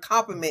back a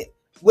compliment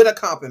with a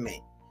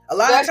compliment. A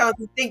lot of times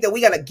we think that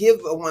we got to give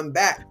one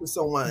back to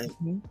someone.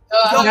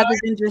 Rather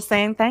than just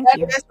saying thank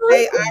you. Just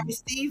say, I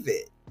receive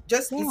it.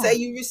 Just say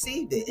you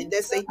received it, and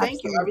just say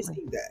thank you. I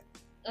received that.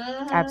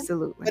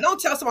 Absolutely. But don't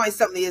tell somebody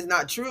something that is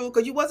not true,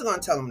 because you wasn't going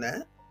to tell them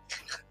that.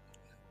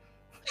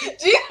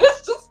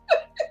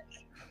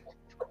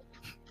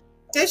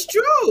 It's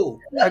true.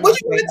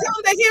 What you going to tell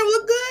them that hair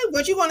look good?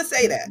 What you going to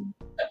say that?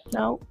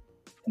 No.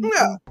 But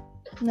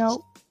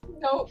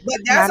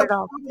that's a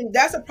problem.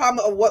 That's a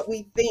problem of what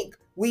we think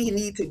we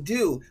need to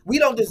do. We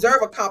don't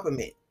deserve a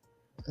compliment.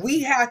 We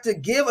have to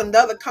give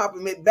another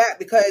compliment back,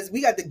 because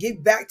we got to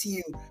give back to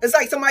you. It's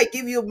like somebody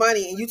give you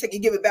money and you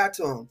give it back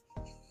to them.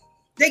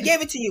 They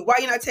gave it to you. Why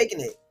are you not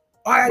taking it?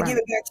 Why I give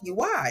it back to you?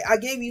 Why? I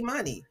gave you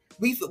money.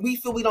 We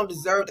feel we don't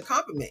deserve the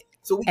compliment,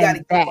 so we got to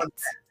give one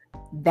back.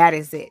 that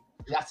is it.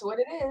 That's what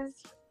it is.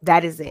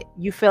 That is it.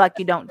 You feel like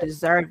you don't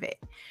deserve it,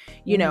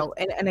 you know,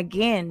 and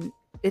again,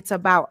 it's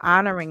about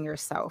honoring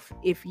yourself.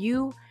 If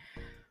you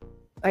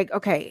like,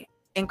 okay,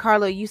 and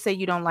Carla, you say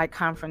you don't like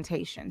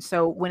confrontation.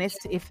 So when it's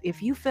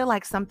if you feel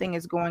like something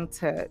is going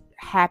to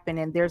happen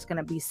and there's going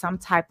to be some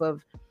type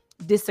of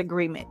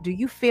disagreement, do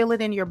you feel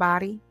it in your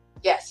body?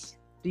 Yes.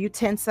 Do you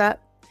tense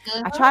up?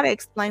 I try to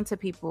explain to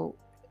people,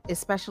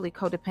 especially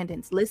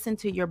codependents, listen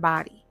to your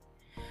body.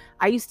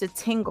 I used to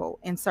tingle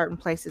in certain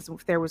places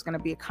if there was going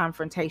to be a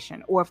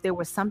confrontation, or if there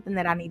was something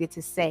that I needed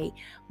to say.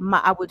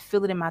 I would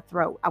feel it in my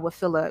throat.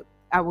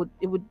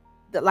 It would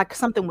like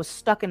something was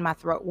stuck in my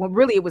throat. Well,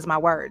 really, it was my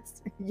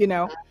words, you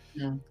know?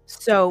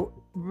 So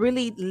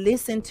really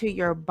listen to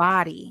your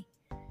body.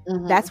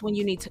 That's when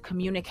you need to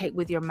communicate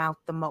with your mouth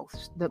the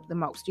most. The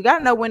most. You got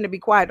to know when to be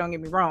quiet, don't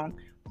get me wrong.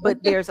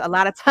 But there's a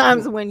lot of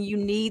times when you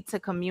need to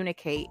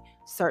communicate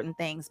certain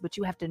things, but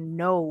you have to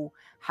know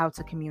how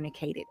to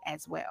communicate it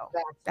as well.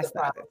 That's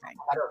the other thing.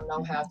 I don't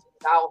know how to.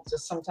 I'll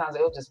just sometimes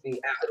it'll just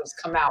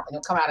come out, and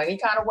it'll come out any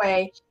kind of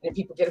way, and then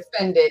people get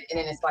offended, and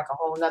then it's like a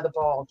whole nother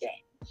ball game.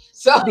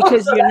 So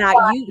because you're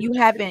not you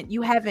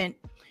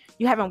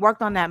haven't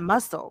worked on that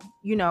muscle,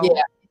 you know.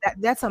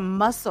 That's a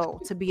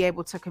muscle to be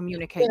able to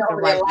communicate the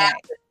right way.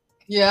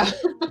 Yeah.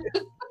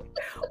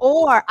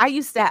 Or I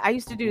used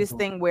to do this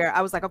thing where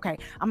I was like, okay,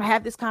 I'm gonna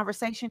have this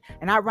conversation,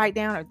 and I write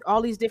down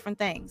all these different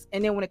things,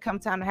 and then when it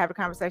comes time to have a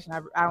conversation,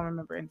 I don't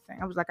remember anything.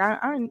 I was like, I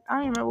don't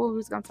remember what we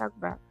was gonna talk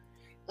about.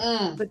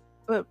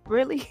 But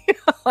really,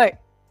 like,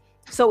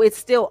 so it's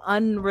still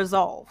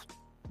unresolved.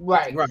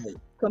 Right.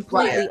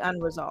 Completely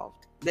unresolved.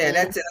 Yeah,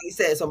 that's it. Like you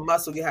said, it's a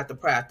muscle you have to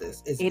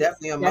practice. It's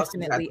definitely a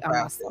muscle you have to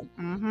practice.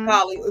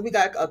 Polly, we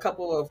got a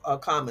couple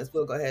of comments.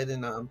 We'll go ahead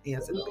and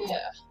answer those.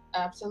 Yeah,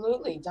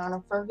 absolutely.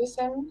 Donna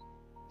Ferguson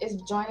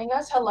is joining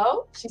us.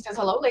 Hello. She says,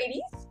 hello,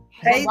 ladies.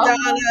 Hey,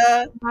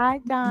 Donna. Hi,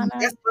 Donna.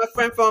 That's my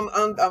friend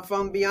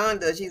from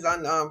Beyond. She's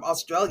on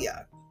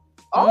Australia.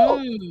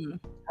 Oh,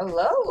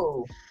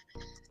 hello.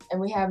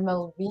 And we have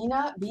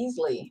Melvina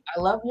Beasley. I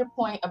love your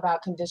point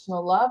about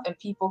conditional love and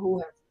people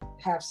who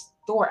have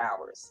store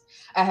hours.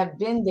 I have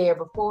been there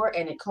before,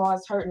 and it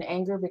caused hurt and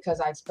anger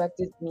because I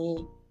expected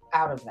me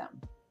out of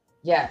them.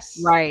 Yes.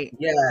 Right.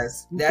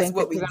 Yes. That's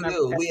what we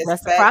do. We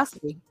expect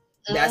reciprocity.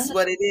 That's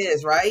what it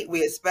is, right?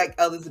 We expect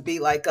others to be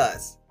like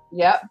us.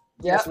 Yep.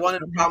 That's one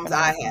of the problems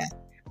I had.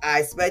 I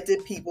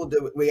expected people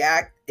to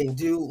react and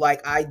do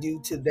like I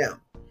do to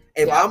them.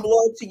 If I'm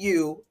loyal to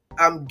you,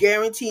 I'm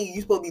guaranteeing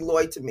you're supposed to be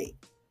loyal to me.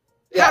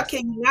 Yes. How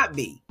can you not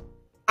be?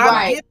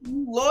 I'm giving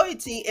you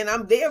loyalty and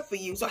I'm there for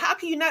you. So how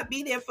can you not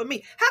be there for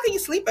me? How can you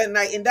sleep at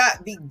night and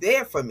not be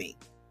there for me?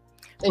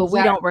 But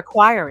we don't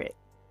require it.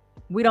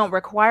 We don't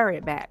require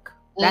it back.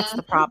 That's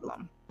the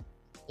problem.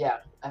 Yeah.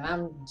 And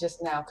I'm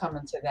just now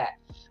coming to that.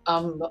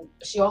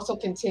 She also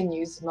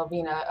continues,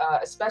 Melvina,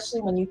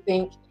 especially when you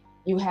think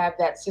you have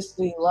that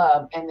sisterly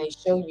love and they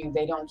show you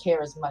they don't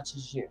care as much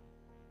as you.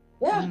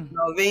 Yeah.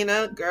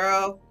 Melvina,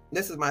 girl,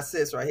 this is my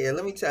sis right here.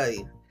 Let me tell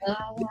you.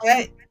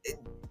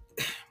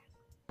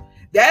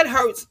 That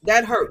hurts.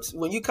 That hurts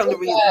when you come to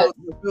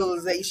the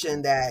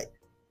realization that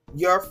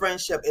your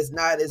friendship is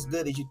not as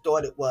good as you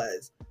thought it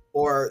was,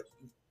 or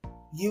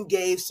you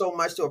gave so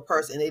much to a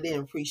person and they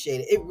didn't appreciate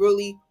it. It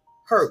really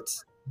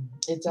hurts.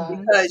 It does.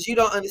 Because you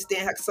don't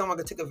understand how someone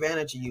can take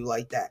advantage of you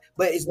like that.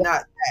 But it's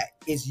not that.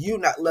 It's you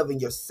not loving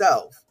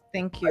yourself.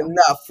 Thank you.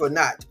 Enough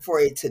for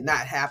it to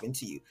not happen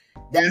to you.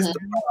 That's the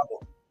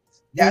problem.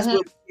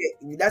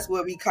 That's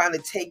where we kind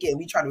of take it and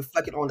we try to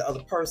reflect it on the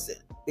other person,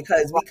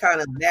 because we kind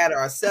of mad at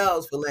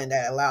ourselves for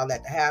allow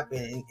that to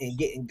happen and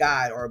getting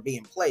God or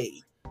being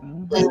played.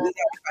 But we have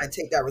to kind of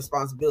take that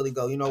responsibility and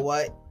go, you know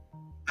what?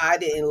 I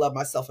didn't love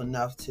myself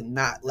enough to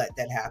not let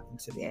that happen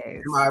to me. Yes.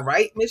 Am I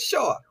right, Miss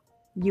Shaw?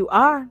 You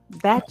are.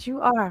 That you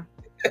are.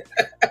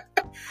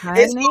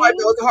 It's hard,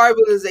 though. It's a hard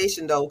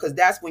realization, though, because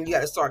that's when you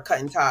got to start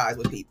cutting ties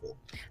with people.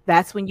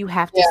 That's when you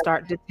have to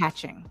start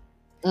detaching.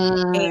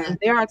 And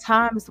there are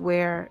times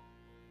where,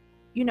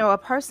 you know, a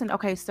person,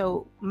 okay,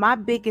 so my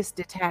biggest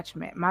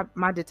detachment,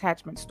 my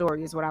detachment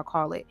story is what I'll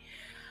call it.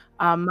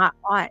 My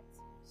aunt.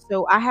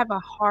 So I have a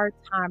hard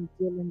time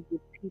dealing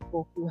with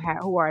people who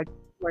are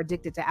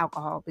addicted to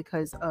alcohol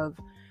because of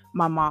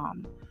my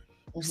mom.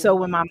 So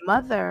when my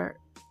mother,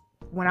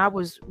 when I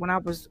was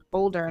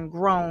older and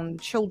grown,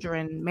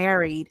 children,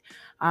 married,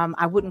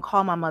 I wouldn't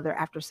call my mother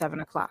after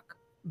 7:00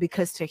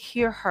 because to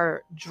hear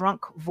her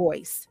drunk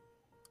voice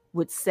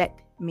would set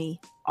me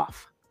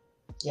off.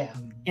 Yeah.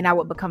 And I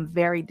would become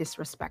very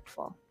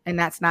disrespectful. And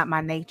that's not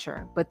my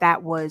nature, but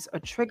that was a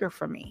trigger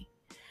for me,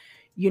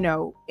 you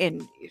know,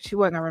 and she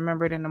wasn't gonna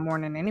remember it in the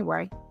morning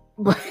anyway,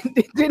 but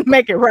it didn't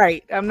make it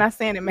right. I'm not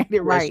saying it made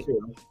it right,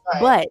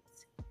 but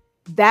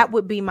that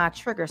would be my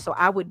trigger. So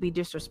I would be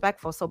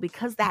disrespectful. So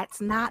because that's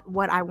not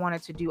what I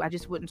wanted to do, I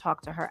just wouldn't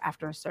talk to her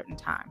after a certain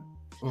time.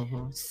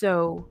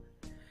 So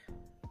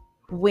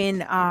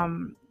when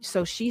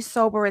so she's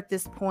sober at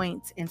this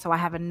point, and so I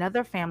have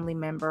another family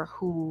member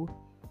who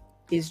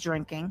is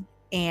drinking,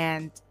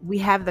 and we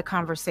have the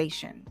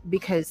conversation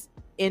because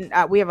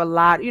we have a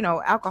lot,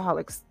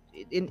 alcoholics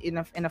in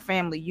a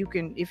family. You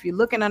can, if you're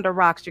looking under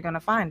rocks, you're going to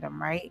find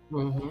them, right?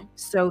 Mm-hmm.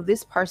 So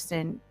this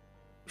person,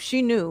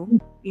 she knew,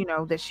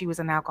 that she was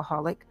an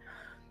alcoholic.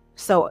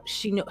 So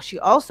she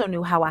also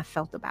knew how I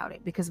felt about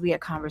it, because we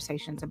had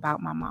conversations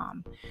about my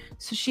mom.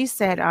 So she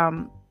said,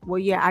 well,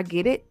 yeah, I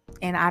get it.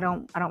 And I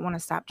don't want to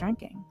stop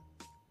drinking.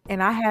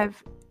 And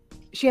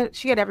she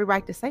had every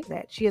right to say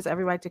that. She has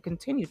every right to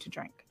continue to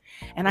drink.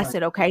 And I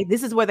said, okay,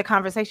 this is where the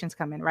conversations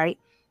come in, right?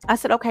 I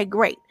said, okay,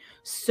 great.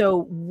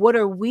 So what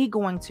are we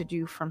going to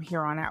do from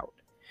here on out?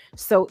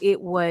 So it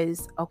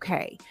was,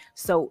 okay,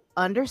 so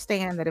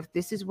understand that if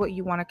this is what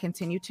you want to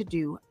continue to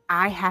do,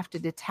 I have to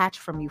detach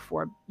from you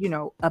for,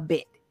 a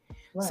bit.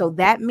 Right. So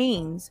that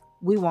means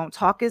we won't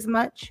talk as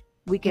much.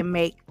 We can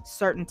make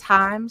certain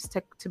times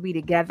to be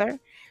together.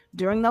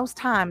 During those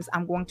times,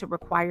 I'm going to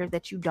require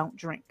that you don't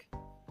drink.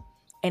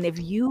 And if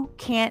you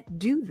can't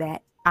do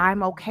that,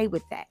 I'm okay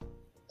with that.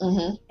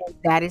 Mm-hmm. And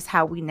that is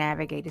how we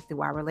navigated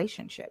through our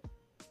relationship.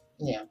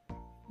 Yeah.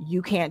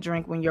 You can't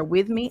drink when you're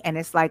with me. And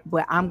it's like,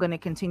 but I'm going to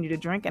continue to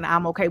drink, and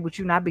I'm okay with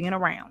you not being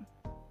around.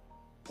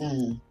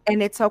 Mm.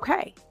 And it's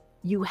okay.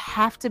 You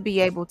have to be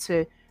able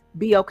to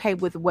be okay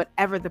with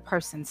whatever the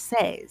person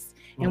says,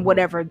 and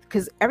whatever,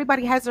 because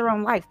everybody has their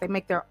own life. They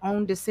make their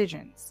own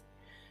decisions.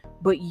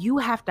 But you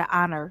have to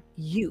honor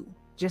you,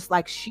 just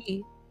like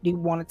she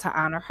wanted to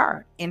honor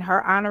her. In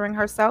her honoring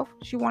herself,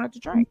 she wanted to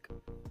drink.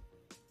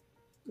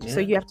 Yeah. So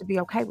you have to be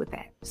okay with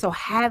that. So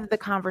have the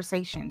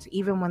conversations,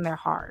 even when they're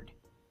hard.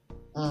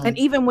 And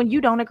even when you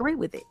don't agree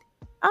with it.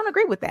 I don't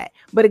agree with that.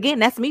 But again,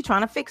 that's me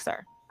trying to fix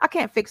her. I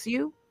can't fix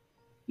you.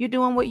 You're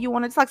doing what you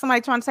want. It's like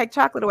somebody trying to take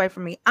chocolate away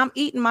from me. I'm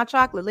eating my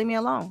chocolate. Leave me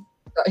alone.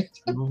 Right.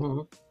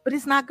 Mm-hmm. But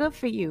it's not good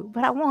for you.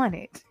 But I want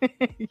it.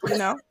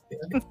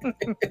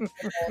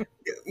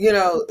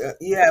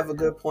 You have a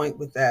good point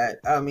with that.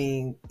 I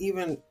mean,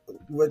 even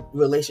with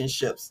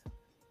relationships,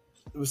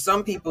 with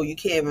some people, you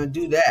can't even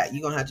do that.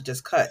 You're going to have to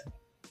just cut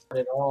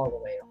it all the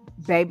way.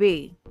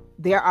 Baby,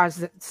 there are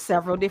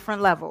several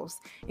different levels.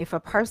 If a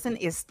person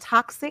is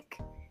toxic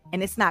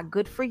and it's not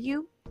good for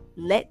you,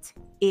 let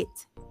it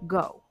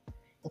go.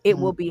 It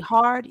will be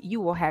hard. You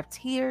will have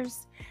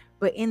tears.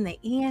 But in the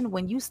end,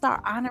 when you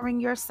start honoring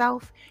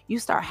yourself, you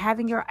start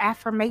having your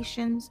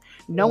affirmations,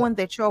 knowing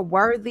that you're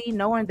worthy,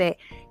 knowing that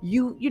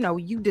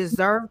you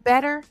deserve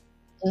better.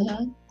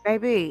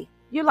 Baby,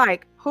 you're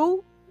like,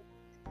 who?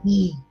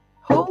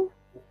 Who?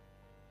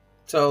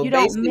 So you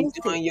basically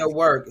doing your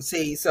work.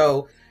 See,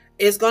 so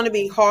it's going to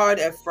be hard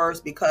at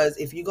first, because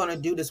if you're going to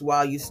do this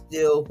while you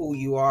still who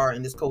you are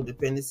in this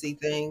codependency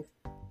thing,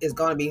 it's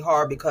going to be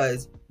hard,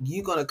 because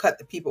you're going to cut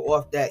the people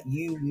off that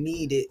you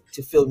needed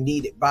to feel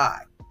needed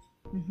by.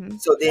 Mm-hmm.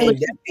 So then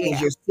that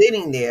means you're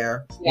sitting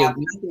there with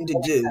nothing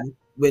to do,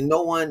 with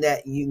no one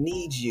that you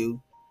needs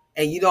you,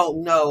 and you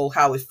don't know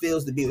how it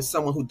feels to be with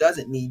someone who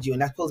doesn't need you.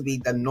 And that's supposed to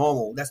be the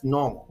normal. That's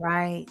normal.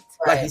 Right.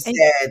 Like you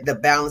said, the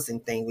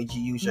balancing thing, which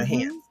you use your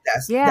hands.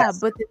 That's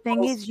but the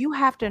thing is, you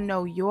have to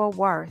know your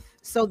worth.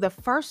 So the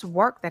first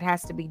work that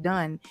has to be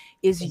done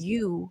is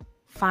you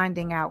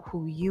finding out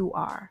who you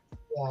are.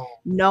 Yeah.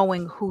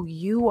 Knowing who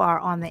you are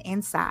on the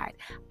inside.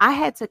 I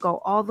had to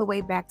go all the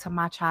way back to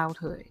my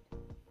childhood.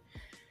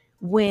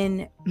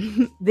 When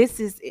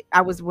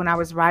I was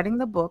writing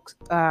the book,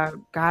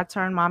 God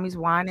Turned Mommy's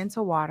Wine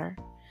into Water.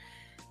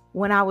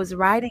 When I was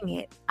writing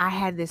it, I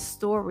had this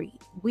story.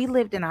 We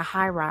lived in a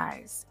high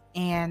rise,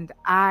 and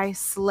I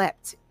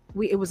slept.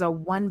 It was a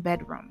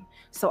 1-bedroom.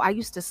 So I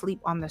used to sleep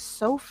on the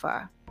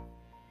sofa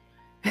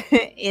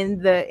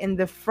in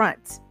the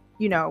front,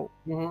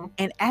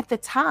 And at the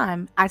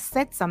time I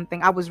said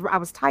something, I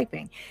was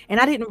typing, and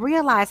I didn't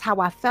realize how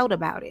I felt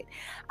about it.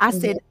 I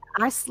said,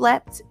 I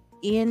slept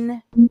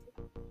on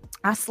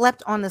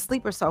the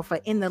sleeper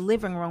sofa in the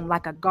living room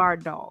like a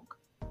guard dog.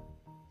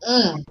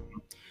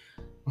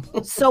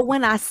 So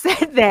when I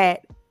said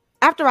that,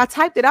 after I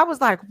typed it, I was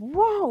like,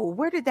 whoa,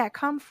 where did that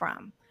come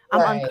from?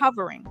 I'm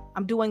uncovering.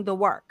 I'm doing the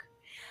work.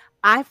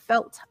 I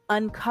felt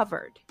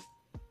uncovered.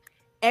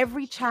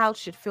 Every child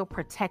should feel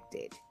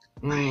protected.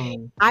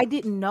 I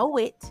didn't know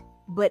it,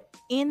 but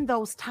in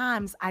those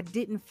times, I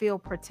didn't feel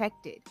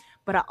protected.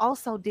 But I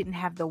also didn't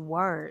have the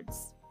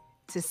words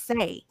to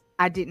say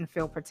I didn't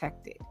feel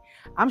protected.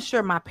 I'm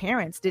sure my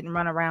parents didn't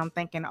run around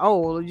thinking,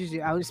 oh,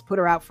 I'll just put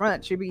her out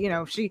front. She'll be,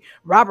 if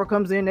Robert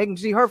comes in, they can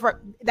see her first.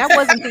 That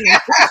wasn't the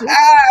intention.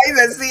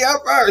 Even see her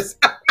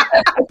first.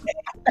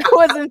 That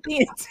wasn't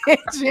the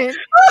intention.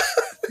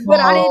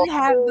 But I didn't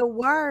have the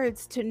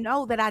words to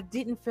know that I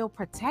didn't feel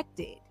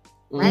protected.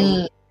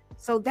 Right?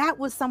 So that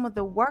was some of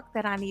the work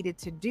that I needed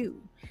to do.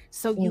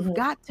 So you've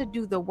got to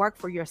do the work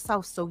for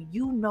yourself, so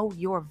you know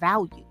your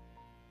value.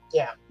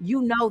 Yeah.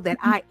 You know that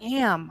I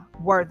am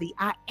worthy.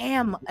 I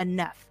am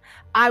enough.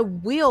 I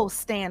will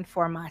stand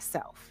for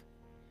myself.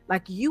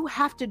 Like, you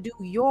have to do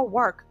your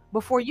work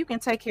before you can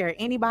take care of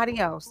anybody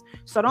else.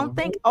 So don't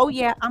think, oh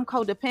yeah, I'm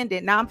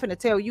codependent. Now I'm finna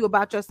tell you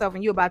about yourself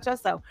and you about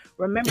yourself.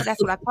 Remember,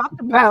 that's what I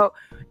talked about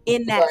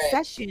in that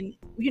session.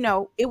 You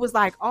know, it was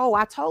like, oh,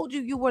 I told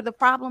you were the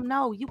problem.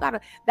 No, you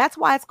gotta, that's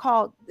why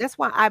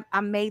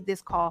I made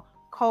this call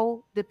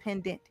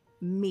codependent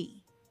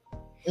me.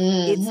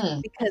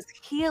 It's because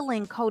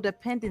healing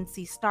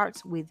codependency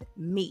starts with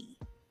me.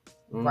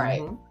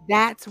 Right.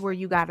 That's where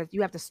you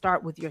have to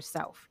start with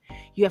yourself.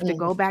 You have to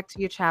go back to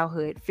your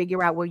childhood,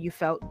 figure out where you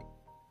felt,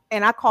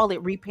 and I call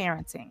it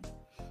reparenting.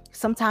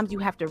 Sometimes you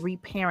have to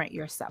reparent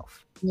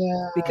yourself.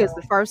 Yeah. Because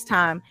the first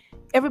time,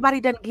 everybody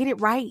doesn't get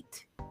it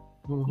right.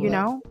 You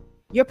know,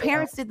 your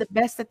parents did the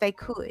best that they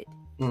could,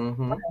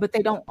 but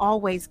they don't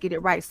always get it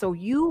right. So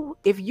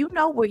if you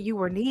know where you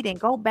were needing,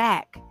 go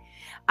back.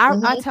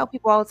 I tell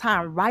people all the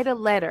time, write a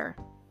letter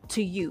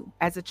to you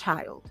as a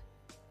child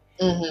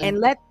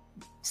and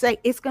say,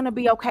 it's going to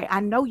be okay. I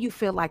know you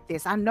feel like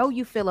this. I know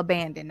you feel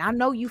abandoned. I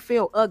know you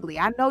feel ugly.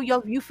 I know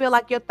you feel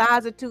like your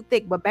thighs are too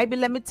thick, but baby,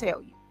 let me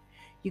tell you,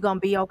 you're going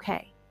to be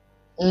okay.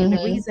 And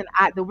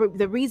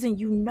the reason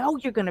you know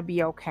you're going to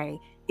be okay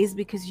is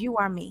because you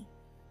are me.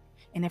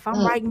 And if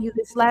I'm writing you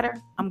this letter,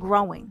 I'm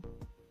growing.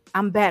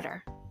 I'm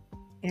better.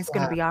 And it's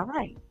going to be all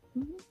right.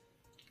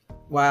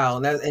 Wow.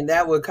 And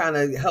that would kind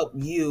of help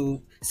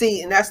you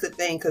see. And that's the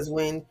thing, because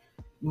when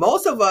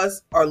most of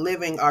us are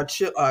living our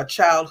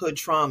childhood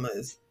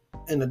traumas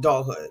in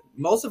adulthood,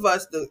 most of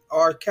us,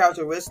 our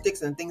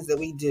characteristics and things that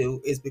we do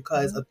is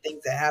because of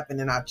things that happened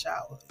in our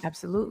childhood.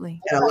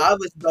 Absolutely. And a lot of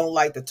us don't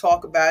like to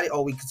talk about it,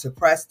 or we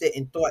suppressed it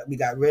and thought we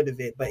got rid of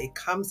it, but it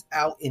comes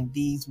out in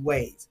these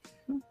ways.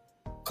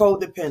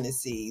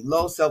 Codependency,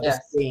 low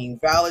self-esteem,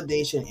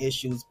 validation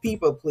issues,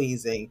 people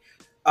pleasing,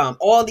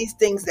 all these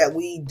things that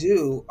we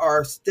do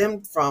are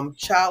stemmed from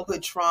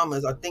childhood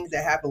traumas or things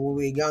that happened when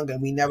we were younger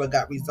and we never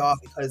got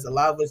resolved because a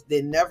lot of us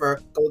did never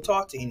go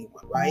talk to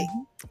anyone, right?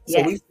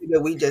 So we figure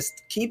we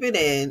just keep it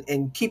in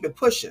and keep it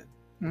pushing.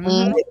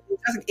 It's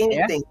like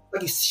anything,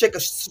 like you shake a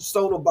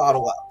soda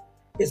bottle up,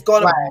 it's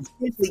going to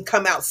eventually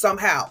come out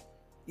somehow.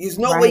 There's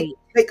no way you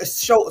take a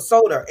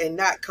soda and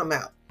not come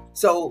out.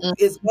 So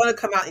it's going to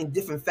come out in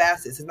different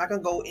facets. It's not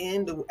going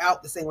to go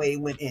out the same way it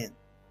went in.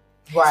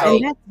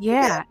 Right. So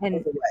and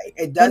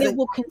it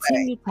will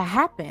continue to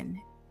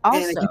happen. Also,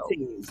 and it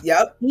continues.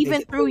 Yep.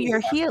 Even through your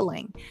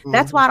healing.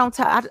 That's why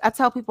I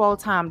tell people all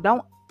the time,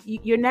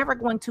 you're never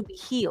going to be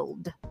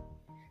healed.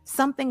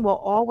 Something will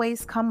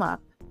always come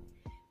up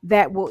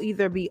that will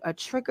either be a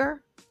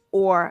trigger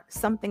or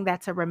something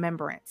that's a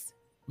remembrance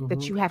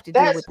that you have to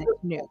deal with that's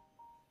new.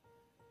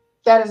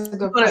 That is a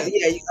good point.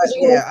 I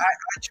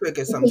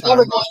trigger sometimes. You're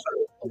never going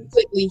to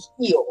completely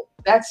heal.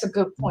 That's a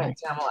good point,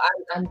 Tamil.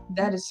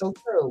 That is so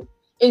true.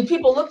 And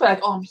people look like,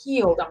 oh, I'm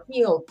healed.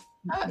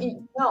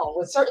 No,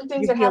 with certain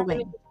things that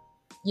happen,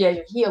 you're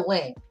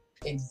healing.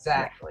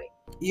 Exactly.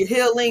 You're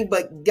healing,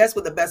 but guess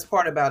what the best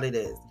part about it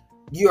is?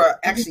 You are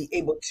actually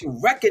able to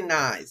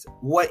recognize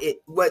what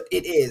it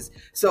is.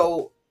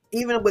 So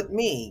even with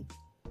me,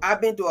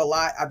 I've been through a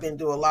lot. I've been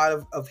through a lot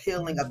of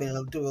healing. I've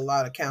been through a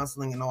lot of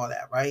counseling and all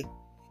that, right?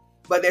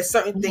 But there's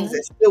certain things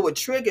that still would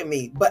trigger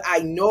me. But I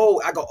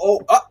know, I go,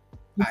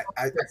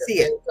 I see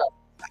it.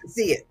 I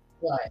see it.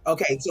 Right.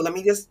 Okay, so let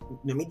me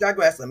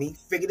digress. Let me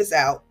figure this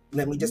out.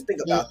 Let me just think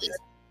about this.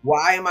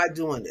 Why am I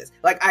doing this?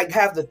 Like, I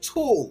have the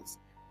tools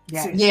to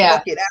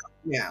work it out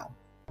now.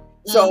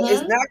 So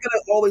it's not going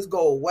to always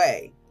go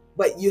away,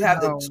 but you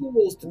have the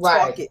tools to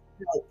talk it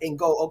out and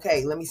go,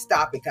 okay, let me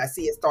stop it because I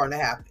see it starting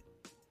to happen.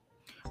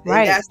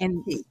 Right. And that's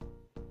the key.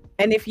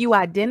 And if you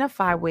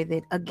identify with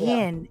it,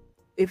 again,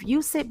 if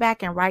you sit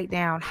back and write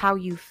down how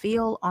you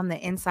feel on the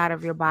inside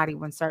of your body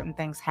when certain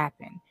things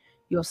happen,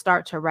 you'll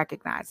start to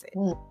recognize it.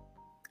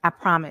 I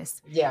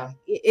promise. Yeah.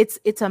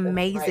 It's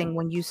amazing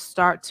when you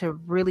start to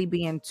really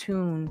be in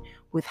tune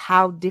with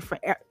how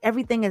different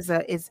everything is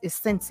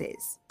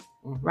senses,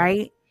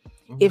 right?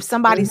 If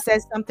somebody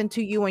says something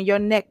to you and your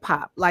neck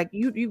pop, like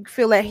you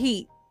feel that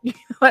heat,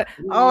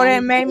 oh,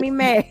 that made me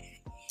mad,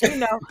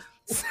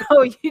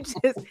 So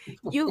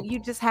you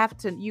just have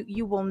to,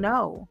 you will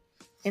know.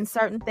 And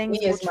certain things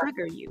will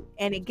trigger you.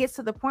 And it gets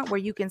to the point where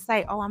you can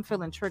say, oh, I'm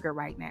feeling triggered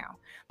right now.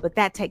 But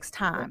that takes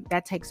time.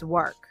 That takes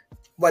work.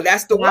 Well,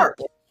 that's the work.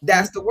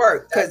 That's the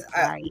work. Because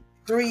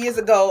 3 years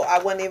ago,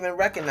 I wouldn't even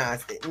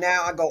recognize it.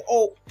 Now I go,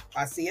 oh,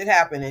 I see it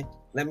happening.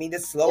 Let me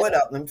just slow it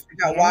up. Let me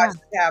figure out why it's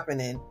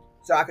happening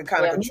so I can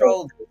kind of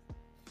control it.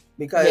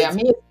 Because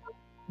me,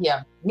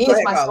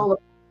 it's my solar.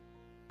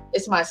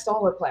 It's my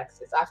solar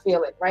plexus. I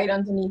feel it right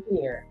underneath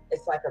here.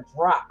 It's like a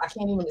drop. I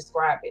can't even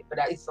describe it, but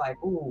it's like,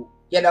 ooh,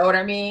 you know what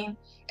I mean?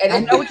 And I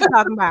know what you're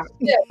talking about.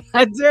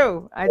 I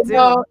do.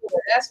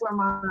 That's where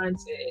mine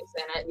is.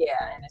 And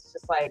and it's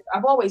just like,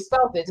 I've always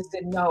felt it, just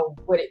didn't know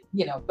what it,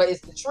 but it's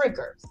the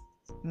triggers,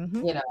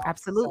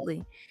 Absolutely.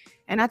 So.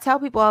 And I tell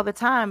people all the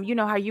time,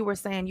 how you were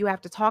saying you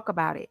have to talk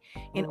about it.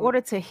 In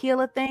order to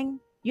heal a thing,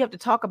 you have to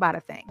talk about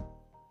a thing.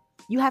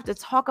 You have to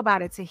talk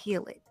about it to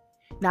heal it.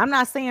 Now, I'm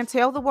not saying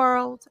tell the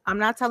world. I'm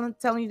not telling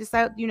you to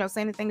say,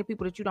 say anything to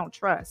people that you don't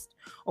trust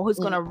or who's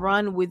going to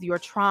run with your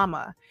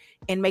trauma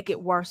and make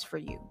it worse for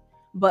you.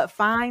 But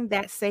find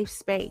that safe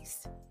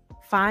space.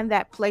 Find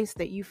that place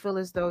that you feel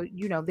as though,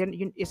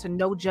 it's a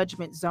no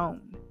judgment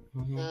zone.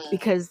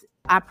 Because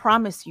I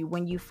promise you,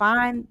 when you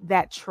find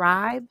that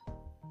tribe,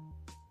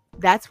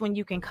 that's when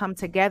you can come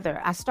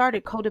together. I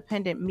started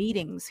codependent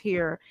meetings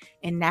here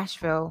in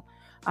Nashville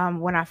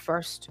when I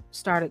first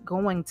started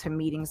going to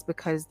meetings,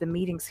 because the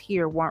meetings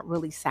here weren't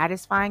really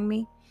satisfying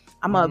me.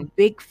 I'm a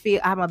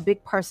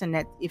big person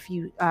that if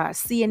you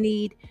see a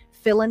need,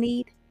 feel a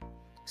need.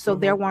 So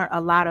there weren't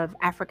a lot of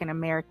African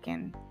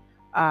American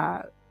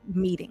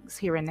meetings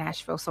here in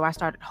Nashville. So I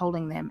started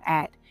holding them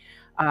at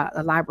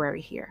a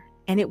library here.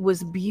 And it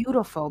was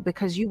beautiful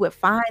because you would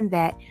find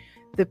that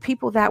the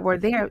people that were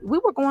there, we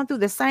were going through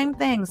the same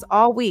things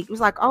all week. It was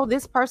like, oh,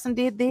 this person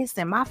did this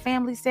and my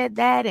family said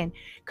that. And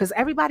because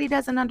everybody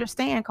doesn't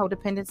understand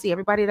codependency,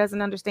 everybody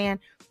doesn't understand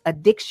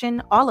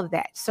addiction, all of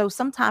that. So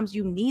sometimes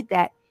you need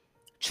that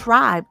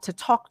tribe to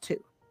talk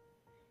to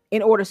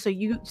in order so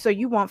you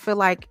won't feel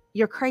like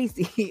you're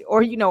crazy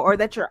or or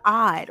that you're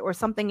odd or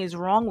something is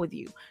wrong with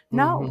you.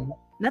 No,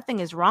 nothing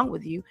is wrong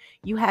with you.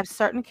 You have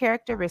certain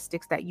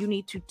characteristics that you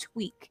need to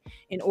tweak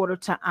in order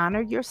to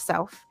honor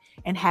yourself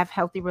and have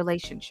healthy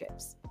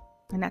relationships.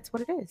 And that's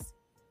what it is.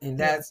 And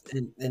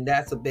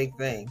that's a big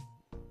thing.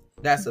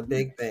 That's a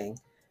big thing.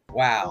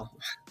 Wow.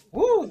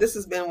 Woo, this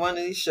has been one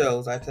of these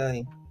shows, I tell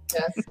you.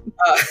 Yes.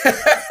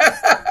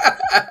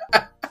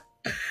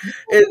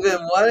 It's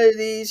been one of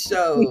these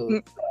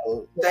shows.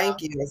 So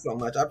thank you so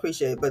much. I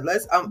appreciate it. But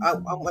let's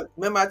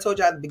remember I told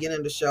you at the beginning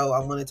of the show I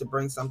wanted to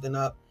bring something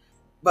up.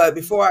 But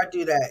before I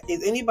do that,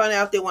 is anybody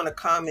out there want to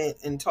comment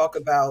and talk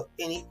about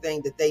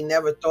anything that they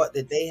never thought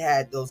that they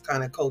had those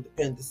kind of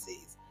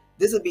codependencies?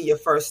 This would be your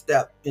first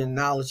step in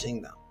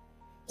acknowledging them.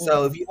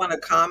 So if you want to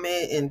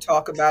comment and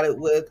talk about it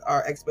with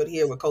our expert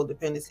here with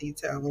codependency,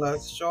 telling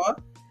us, sure,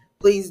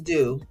 please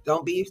do.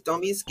 Don't be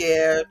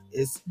scared.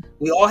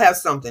 We all have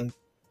something.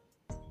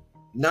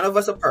 None of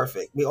us are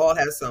perfect. We all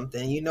have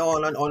something.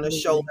 On the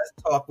show, Let's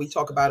Talk, we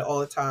talk about it all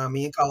the time.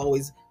 Me and Carl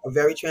always are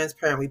very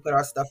transparent. We put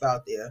our stuff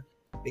out there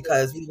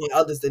because we want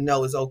others to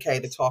know it's okay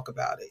to talk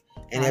about it.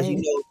 And as you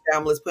know,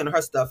 Pamela's putting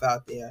her stuff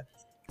out there.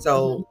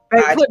 So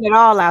putting it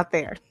all out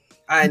there.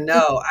 I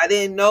know. I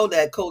didn't know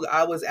that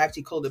I was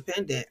actually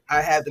codependent.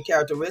 I have the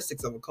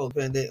characteristics of a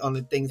codependent on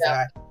the things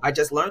that I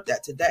just learned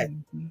that today.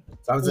 So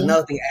that was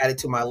another thing added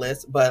to my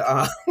list. But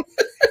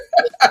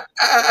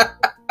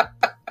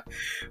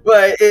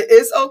but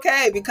it's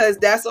okay, because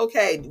that's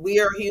okay.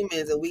 We are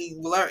humans and we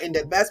learn. And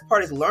the best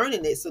part is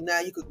learning it. So now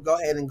you could go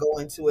ahead and go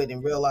into it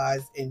and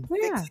realize and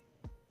fix it.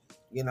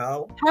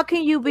 How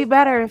can you be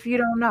better if you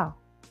don't know?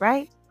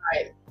 Right.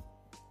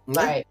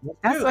 Right.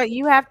 That's what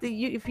you have to.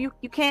 If you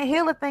can't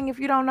heal a thing if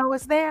you don't know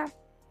it's there.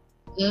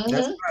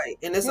 That's right,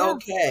 and it's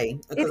okay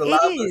because a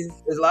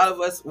lot of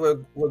us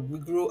we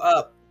grew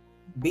up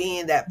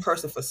being that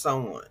person for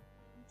someone.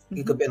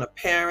 You could have been a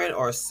parent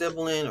or a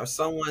sibling or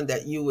someone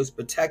that you was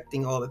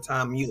protecting all the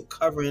time, you were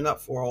covering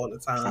up for all the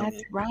time.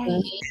 That's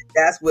right.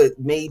 That's what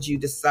made you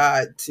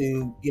decide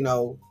to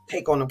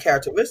take on them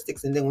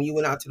characteristics. And then when you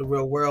went out to the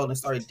real world and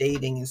started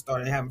dating and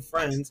started having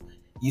friends,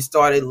 you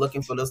started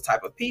looking for those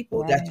type of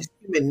people. That's just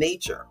human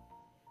nature.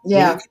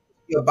 Yeah.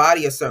 Your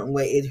body a certain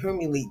way, it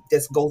humanly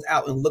just goes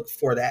out and look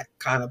for that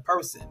kind of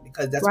person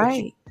because that's what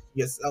you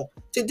yourself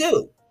to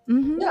do.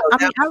 Yeah,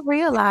 I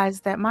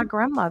realized that my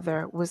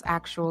grandmother was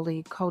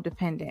actually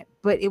codependent,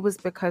 but it was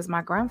because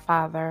my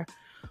grandfather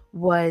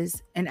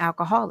was an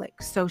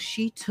alcoholic. So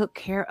she took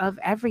care of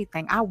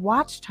everything. I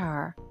watched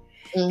her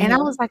and I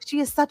was like,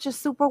 she is such a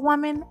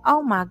superwoman.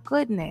 Oh my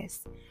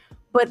goodness.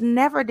 But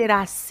never did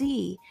I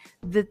see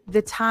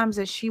the times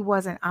that she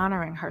wasn't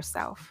honoring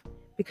herself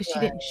because she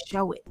didn't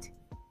show it.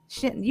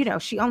 She didn't,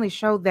 she only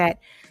showed that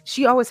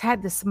she always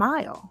had the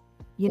smile,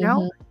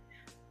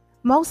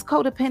 Most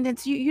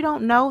codependents, you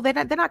don't know. They're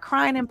not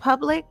crying in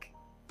public.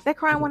 They're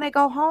crying when they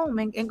go home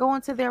and go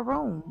into their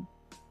room,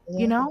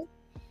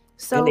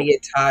 So and they get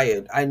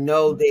tired. I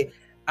know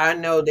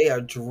they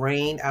are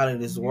drained out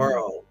of this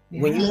world.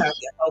 When you have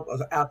the help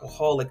of an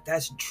alcoholic,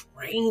 that's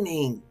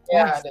draining.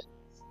 Yeah, it is.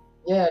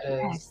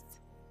 Yes,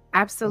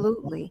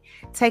 absolutely.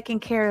 Taking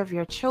care of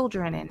your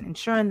children and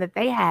ensuring that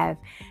they have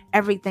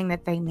everything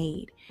that they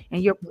need.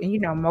 And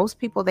most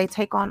people, they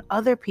take on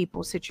other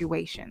people's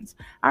situations.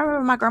 I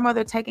remember my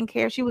grandmother taking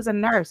care. She was a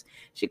nurse.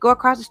 She'd go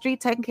across the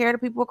street, taking care of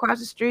the people across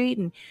the street.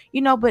 And,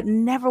 but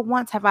never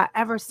once have I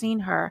ever seen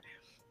her,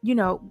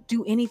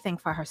 do anything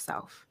for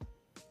herself.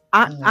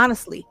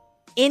 Honestly,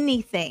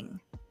 anything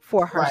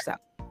for herself.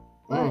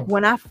 Right.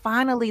 When I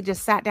finally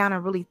just sat down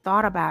and really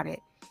thought about it,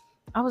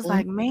 I was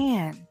like,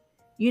 man,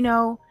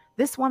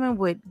 this woman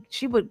would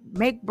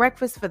make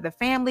breakfast for the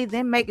family,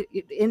 then make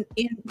it in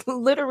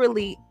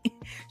literally,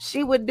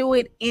 she would do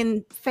it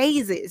in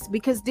phases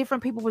because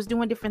different people was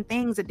doing different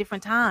things at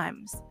different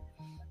times.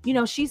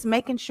 she's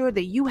making sure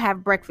that you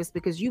have breakfast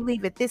because you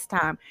leave at this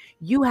time.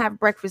 You have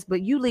breakfast,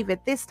 but you leave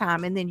at this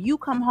time. And then you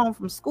come home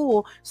from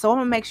school. So I'm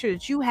going to make sure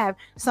that you have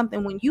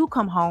something when you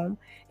come home.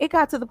 It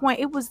got to the point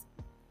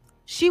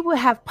she would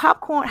have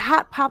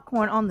hot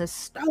popcorn on the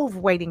stove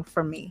waiting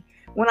for me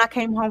when I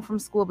came home from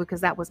school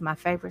because that was my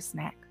favorite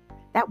snack.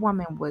 That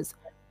woman was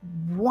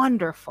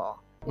wonderful.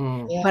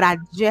 Yeah. But I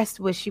just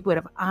wish she would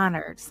have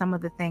honored some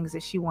of the things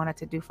that she wanted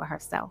to do for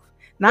herself.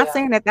 Not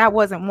saying that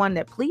wasn't one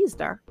that pleased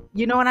her.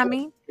 You know what I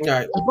mean?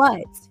 Right.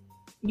 But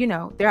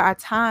there are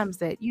times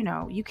that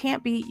you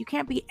can't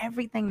be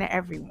everything to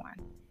everyone,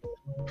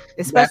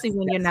 especially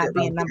when you're not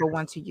being number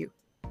one to you.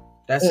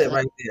 That's it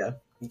right there.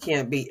 You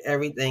can't be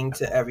everything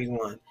to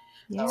everyone.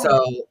 Yeah.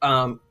 So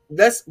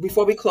let's,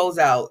 before we close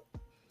out,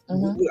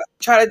 we're gonna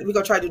try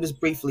to do this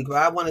briefly, but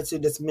I wanted to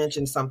just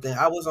mention something.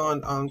 I was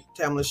on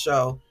Tamala's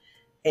show,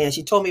 and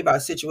she told me about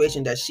a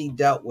situation that she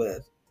dealt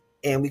with,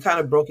 and we kind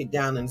of broke it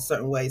down in a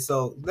certain way.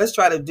 So let's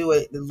try to do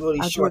it, the really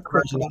short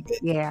version of it.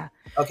 Yeah.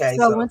 Okay.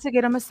 So I went to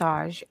get a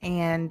massage,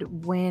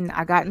 and when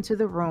I got into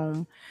the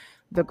room,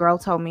 the girl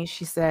told me,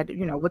 she said,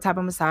 what type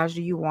of massage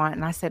do you want?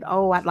 And I said,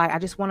 oh, I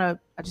just want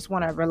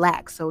to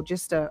relax. So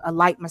just a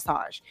light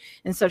massage.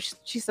 And so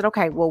she said,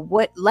 okay, well,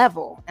 what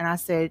level? And I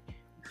said,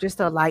 just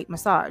a light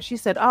massage. She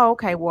said, oh,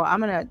 okay, well,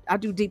 I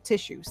do deep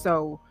tissue.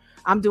 So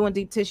I'm doing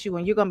deep tissue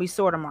and you're going to be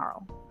sore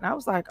tomorrow. And I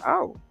was like,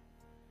 oh,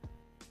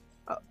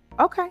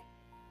 okay.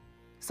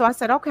 So I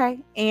said, okay.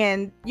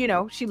 And,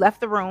 she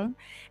left the room.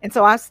 And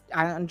so I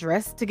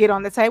undressed to get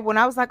on the table. And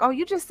I was like, oh,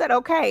 you just said,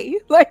 okay.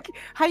 Like,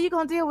 how you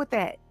going to deal with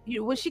that?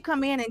 Will she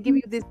come in and give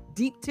you this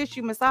deep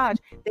tissue massage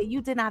that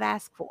you did not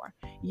ask for?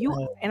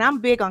 And I'm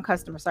big on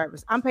customer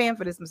service. I'm paying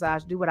for this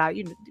massage. Do what I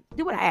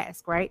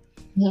ask, right?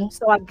 Mm-hmm.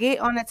 So I get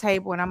on the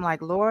table and I'm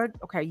like, Lord,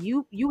 okay,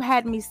 you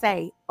had me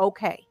say,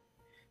 okay.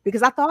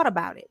 Because I thought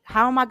about it.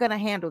 How am I going to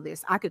handle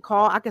this? I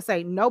could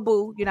say, no,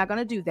 boo, you're not going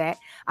to do that.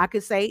 I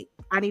could say,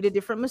 I need a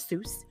different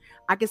masseuse.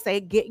 I could say,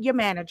 get your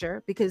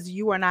manager because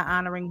you are not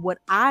honoring what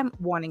I'm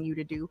wanting you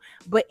to do.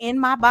 But in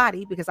my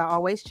body, because I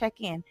always check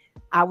in,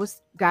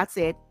 God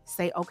said,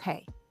 say,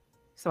 okay.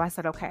 So I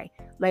said, okay,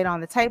 laid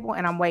on the table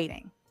and I'm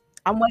waiting.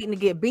 I'm waiting to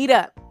get beat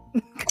up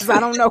because I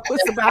don't know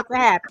what's about to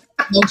happen.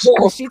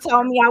 She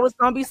told me I was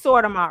going to be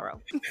sore tomorrow.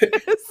 I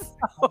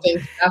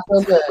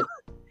feel good.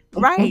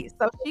 Right.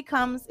 So she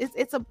comes,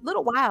 it's a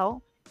little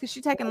while because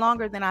she's taking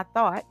longer than I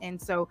thought. And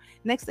so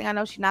next thing I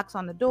know, she knocks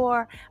on the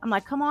door. I'm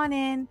like, come on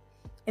in.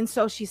 And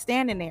so she's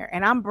standing there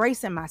and I'm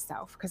bracing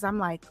myself because I'm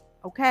like,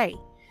 okay.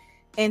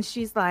 And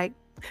she's like,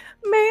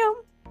 ma'am,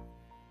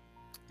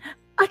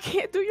 I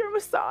can't do your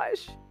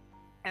massage.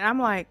 And I'm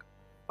like,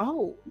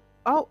 oh,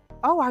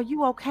 are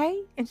you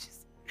okay? And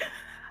she's,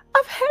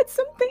 I've had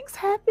some things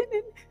happen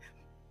and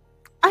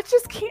I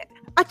just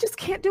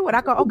can't do it.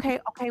 I go, okay,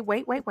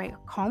 wait.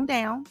 Calm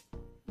down,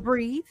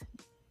 breathe.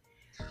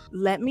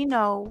 Let me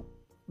know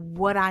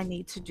what I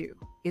need to do.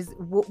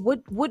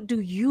 What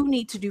do you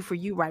need to do for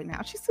you right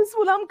now? She says,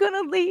 well, I'm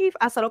gonna leave.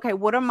 I said, okay,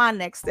 what are my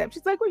next steps?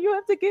 She's like, well, you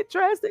have to get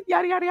dressed and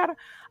yada yada yada.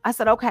 I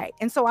said, okay.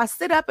 And so I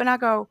sit up and I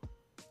go,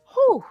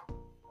 whew.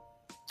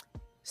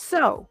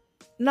 So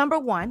number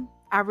one,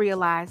 I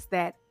realized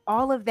that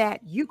all of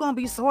that, you're gonna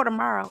be sore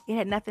tomorrow, it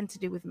had nothing to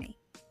do with me.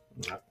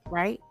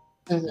 Right?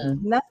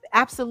 Mm-hmm. Nothing,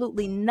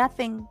 absolutely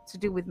nothing to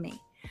do with me.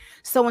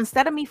 So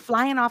instead of me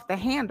flying off the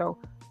handle,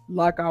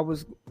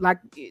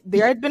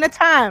 there had been a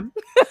time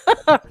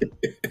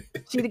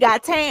she'd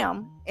got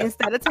Tam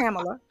instead of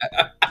Tamala.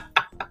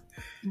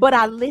 But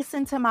I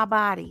listened to my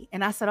body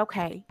and I said,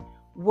 okay,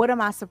 what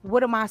am I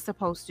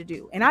supposed to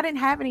do? And I didn't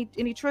have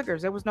any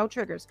triggers. There was no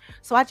triggers.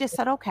 So I just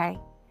said, okay.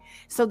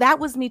 So that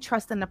was me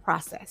trusting the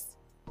process.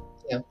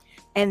 Yeah.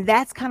 And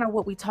that's kind of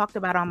what we talked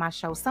about on my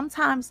show.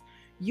 Sometimes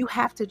you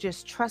have to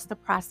just trust the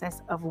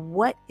process of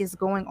what is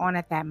going on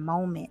at that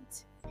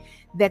moment.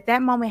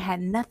 That moment had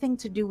nothing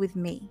to do with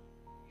me.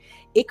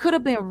 It could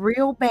have been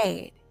real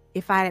bad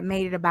if I had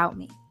made it about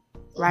me,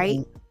 right?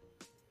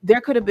 Mm-hmm.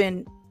 There could have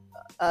been,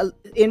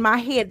 in my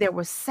head, there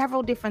were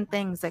several different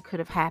things that could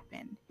have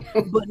happened.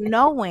 But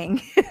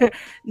knowing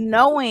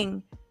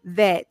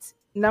that,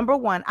 number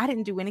one, I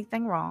didn't do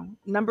anything wrong.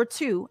 Number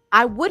two,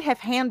 I would have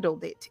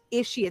handled it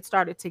if she had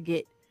started to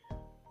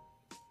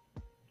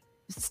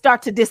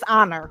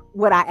dishonor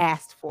what I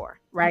asked for,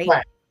 right?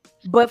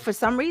 But for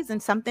some reason,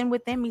 something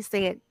within me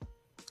said,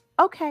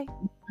 okay.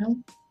 Mm-hmm.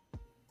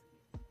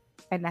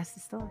 And that's the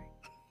story.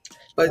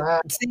 But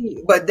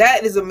but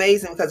that is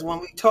amazing because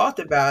when we talked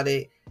about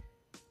it,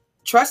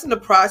 trusting the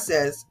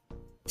process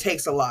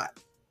takes a lot.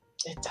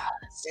 It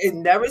does. It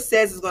never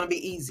says it's going to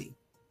be easy.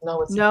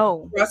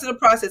 No. Trusting the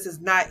process is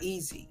not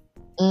easy.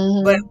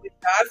 Mm-hmm. But when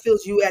God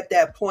feels you at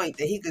that point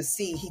that he could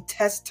see, he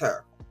tests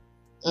her.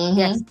 Mm-hmm.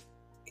 Yes.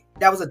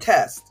 That was a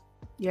test.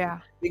 Yeah.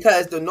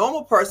 Because the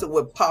normal person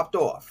would have popped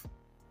off.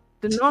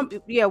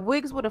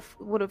 Wigs would have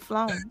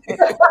flown.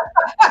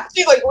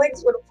 She's like,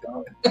 wigs would have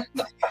flown.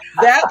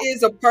 That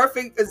is a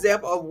perfect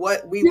example of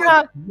what we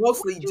would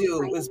mostly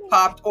do is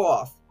popped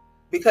off.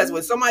 Because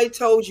when somebody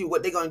told you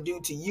what they're going to do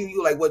to you,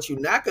 you're like, what you're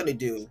not going to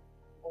do.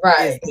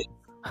 Right.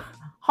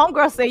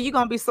 Homegirl said, you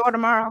gonna be sore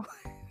tomorrow.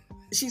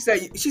 She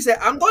said,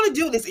 I'm going to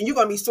do this and you're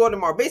going to be sore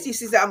tomorrow. Basically,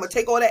 she said, I'm going to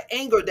take all that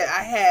anger that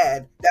I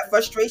had, that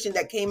frustration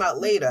that came out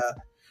later.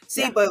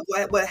 See, but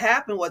what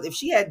happened was if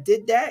she had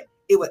did that,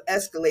 it would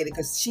escalate it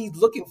because she's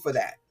looking for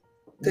that.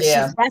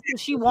 Yeah. That's what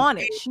she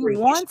wanted. She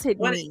wanted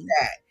me.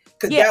 That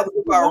because that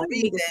was our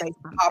reason to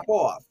pop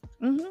off.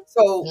 Mm-hmm.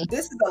 So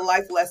this is a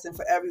life lesson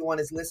for everyone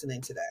that's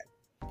listening to that.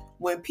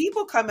 When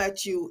people come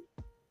at you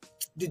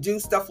to do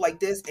stuff like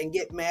this and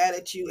get mad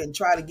at you and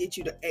try to get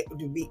you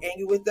to be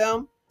angry with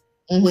them,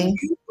 when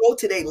you go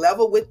to their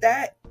level with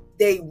that,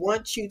 they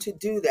want you to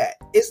do that.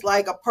 It's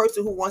like a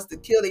person who wants to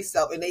kill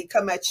themselves and they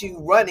come at you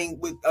running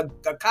with a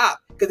cop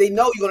because they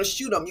know you're going to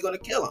shoot them, you're going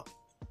to kill them.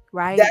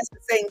 Right. That's the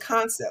same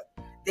concept.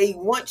 They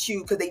want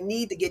you because they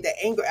need to get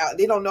that anger out.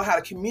 They don't know how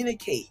to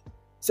communicate.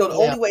 So the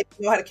only way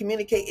to know how to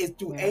communicate is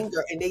through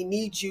anger, and they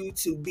need you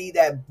to be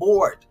that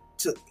board,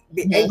 to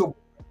be angry.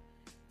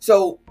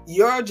 So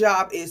your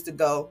job is to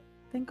go,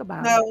 think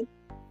about it.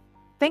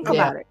 Think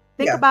about it.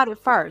 Think about it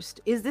first.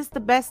 Is this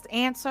the best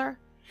answer?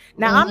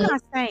 Now, I'm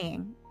not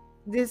saying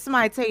this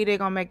might tell you they're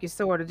going to make you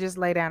sore to just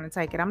lay down and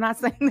take it. I'm not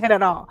saying that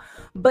at all.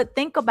 But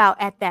think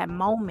about at that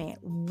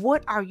moment,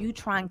 what are you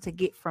trying to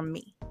get from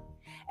me?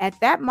 At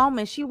that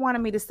moment, she wanted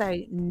me to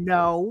say,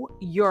 no,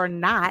 you're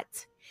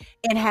not,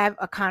 and have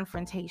a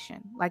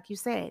confrontation, like you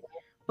said.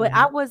 But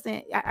I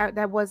wasn't,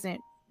 that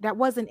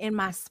wasn't in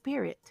my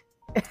spirit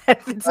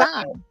at the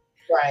time.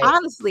 Right.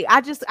 Honestly, I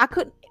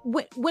couldn't,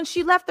 when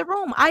she left the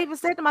room, I even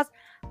said to myself,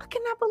 I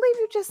cannot believe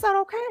you just said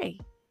okay.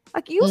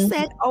 Like you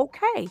said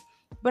okay.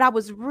 But I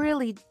was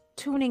really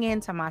tuning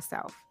into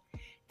myself.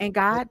 And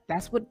God,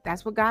 that's what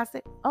God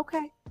said.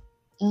 Okay.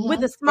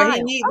 With a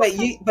smile.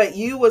 But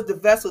you was the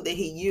vessel that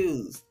he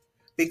used,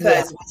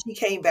 because when she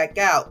came back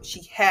out,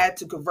 she had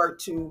to convert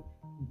to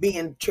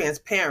being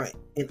transparent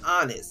and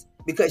honest,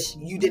 because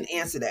you didn't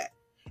answer that.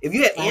 If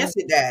you had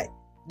answered that,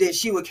 then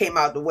she would came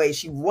out the way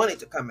she wanted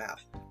to come out.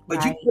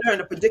 But you put her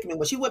in a predicament.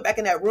 When she went back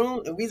in that room,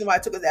 and the reason why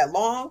it took her that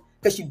long,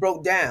 because she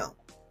broke down,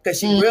 because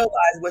she realized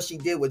what she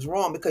did was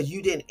wrong, because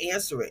you didn't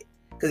answer it.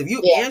 Because if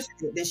you answered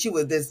it, then she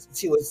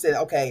would say,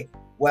 okay,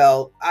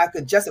 well, I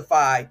could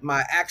justify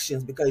my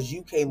actions because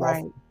you came off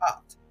and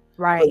popped.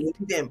 Right. But when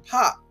you didn't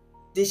pop,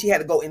 then she had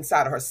to go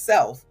inside of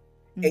herself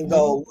and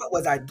go,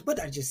 what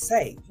did I just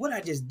say? What did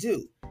I just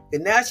do?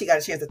 And now she got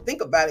a chance to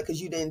think about it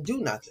because you didn't do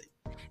nothing.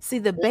 See,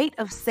 the bait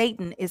of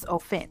Satan is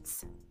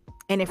offense.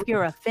 And if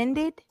you're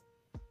offended,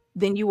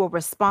 then you will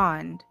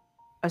respond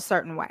a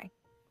certain way,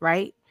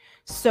 right?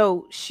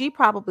 So she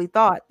probably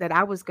thought that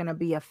I was going to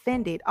be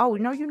offended. Oh,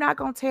 no, you're not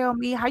going to tell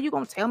me. How you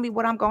going to tell me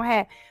what I'm going to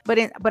have?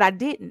 But I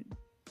didn't.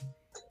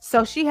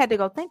 So she had to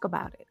go think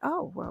about it.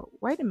 Oh, well,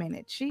 wait a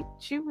minute. She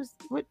was,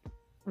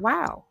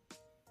 wow.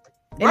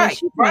 And right,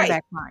 she came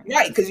back fine.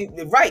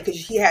 Because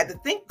she had to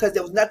think, because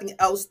there was nothing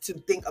else to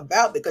think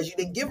about, because you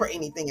didn't give her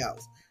anything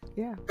else.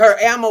 Yeah. Her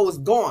ammo was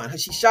gone.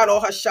 She shot all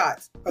her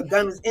shots. Her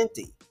gun was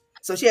empty.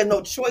 So she had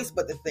no choice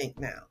but to think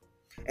now.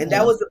 And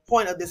that was the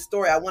point of this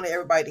story. I wanted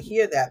everybody to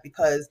hear that,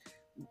 because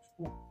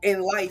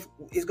in life,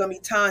 it's going to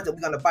be times that we're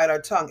going to bite our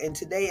tongue. And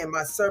today in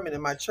my sermon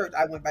in my church,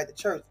 I went back to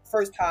church.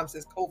 First time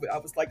since COVID, I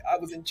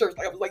was in church.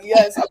 I was like,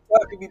 yes, I'm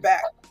glad to be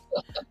back.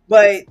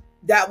 But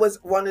that was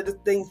one of the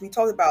things we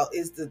talked about,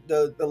 is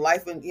the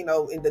life in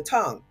the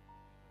tongue.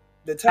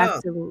 The tongue.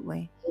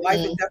 Absolutely. Life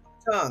and death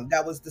of the tongue.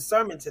 That was the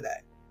sermon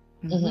today.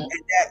 And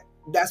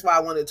that's why I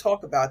wanted to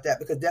talk about that,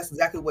 because that's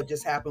exactly what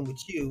just happened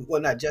with you.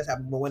 Well, not just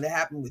happened, but when it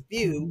happened with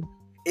you,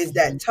 is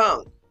that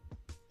tongue.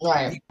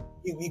 Right.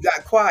 You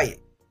got quiet,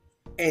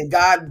 and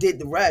God did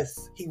the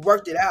rest. He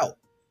worked it out,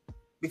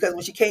 because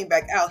when she came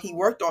back out, he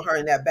worked on her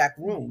in that back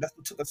room. That's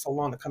what took her so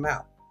long to come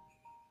out.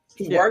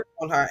 He worked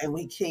on her, and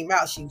when he came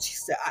out, she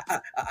said,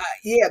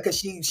 because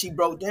she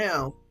broke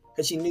down,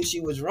 because she knew she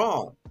was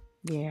wrong.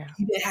 Yeah.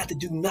 You didn't have to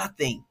do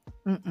nothing.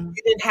 You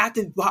didn't have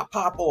to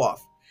pop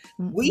off.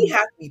 We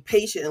have to be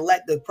patient and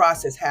let the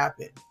process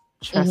happen.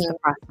 Trust the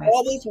process.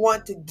 Always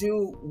want to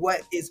do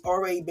what is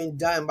already been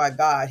done by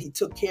God. He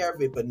took care of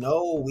it, but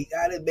no, we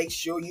got to make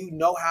sure you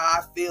know how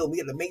I feel. We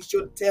got to make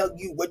sure to tell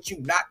you what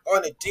you're not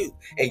going to do,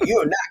 and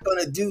you're not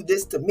going to do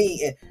this to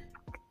me. And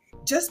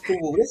just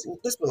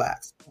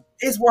relax.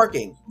 It's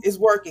working,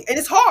 and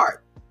it's hard.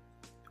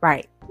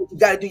 Right. You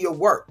got to do your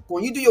work.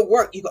 When you do your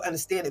work, you can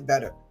understand it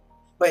better.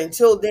 But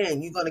until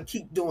then, you're going to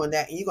keep doing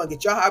that, and you're going to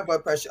get your high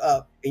blood pressure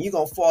up, and you're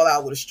going to fall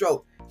out with a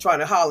stroke trying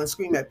to holler and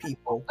scream at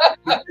people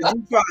because you're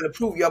trying to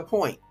prove your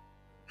point.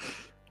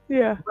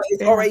 Yeah. But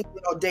it's already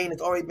been ordained.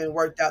 It's already been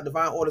worked out.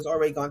 Divine order's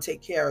already going to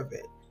take care of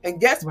it.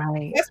 And guess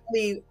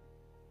me,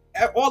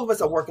 all of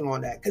us are working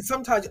on that, because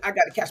sometimes I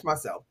got to catch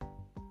myself.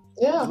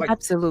 Yeah,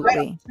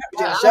 absolutely.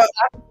 I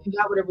think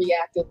I would have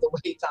reacted the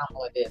way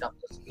Tamala did. I'm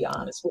just be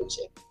honest with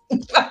you.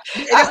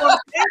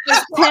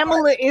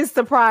 Tamala is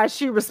surprised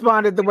she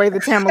responded the way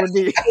that Tamala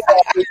did.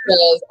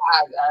 Because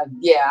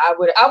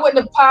I wouldn't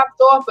have popped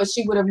off, but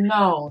she would have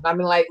known. I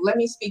mean, like, let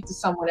me speak to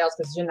someone else,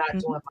 because you're not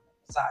doing my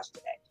massage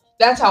today.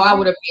 That's how I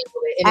would have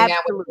handled it. And then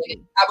that would have been it.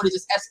 Absolutely. I would have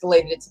just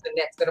escalated it to the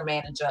next to the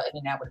manager, and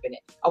then that would have been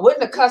it. I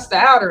wouldn't have cussed her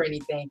out or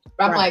anything,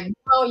 but I'm Right. like,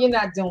 no, you're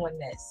not doing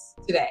this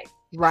today.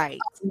 Right.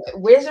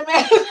 Where's your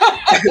manager?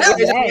 Where's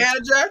your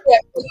Yes. manager?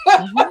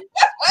 Mhm.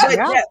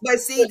 Yeah. But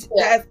see,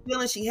 that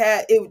feeling she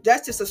had,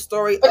 that's just a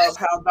story of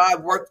how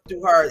God worked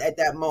through her at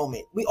that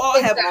moment. We all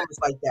have Exactly. moments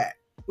like that.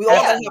 We all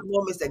Yeah. have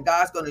moments that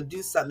God's going to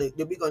do something,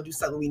 that we're going to do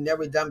something we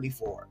never done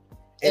before.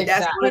 And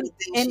that's Exactly. one of the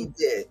things she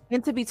did.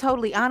 And to be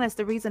totally honest,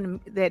 the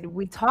reason that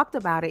we talked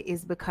about it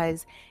is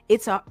because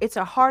it's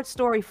a hard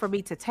story for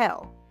me to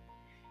tell,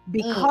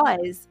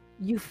 because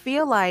you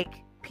feel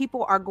like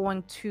people are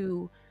going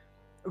to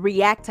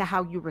react to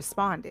how you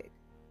responded,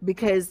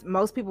 because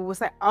most people will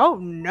say, oh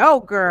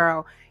no,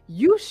 girl,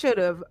 you should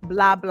have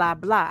blah blah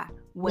blah,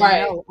 when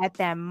Right. no, at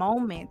that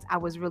moment I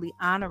was really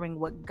honoring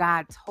what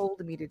God told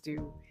me to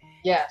do.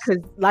 Yes.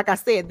 Because like I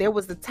said, there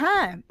was a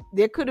time,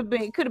 it could have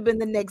been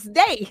the next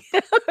day,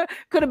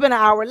 could have been an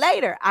hour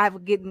later, I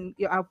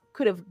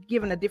could have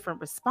given a different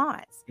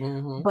response.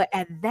 Mhm. But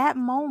at that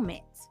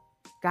moment,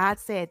 God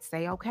said,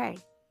 say okay.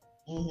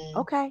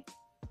 Okay.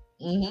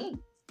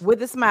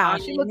 With a smile.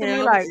 She looked at me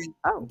Him like, is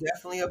oh,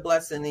 definitely a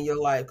blessing in your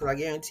life, because I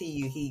guarantee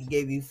you he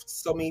gave you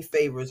so many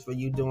favors for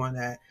you doing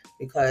that,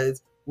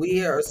 because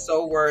we are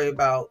so worried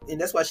about, and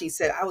that's why she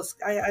said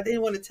I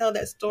didn't want to tell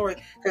that story,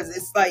 because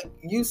it's like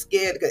you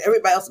scared, because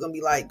everybody else is gonna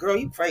be like, girl,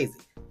 you crazy.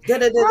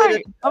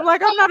 right. I'm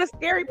like, I'm not a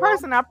scary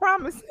person, I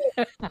promise.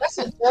 That's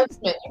a judgment.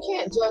 You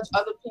can't judge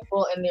other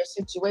people and their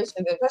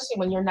situations, especially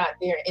when you're not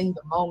there in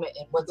the moment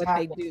and what's What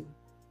happening. they do.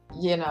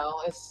 You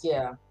know, it's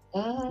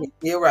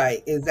You're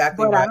right,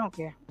 exactly But right. I don't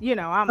care.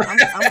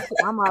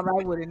 I'm all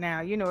right with it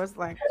now. It's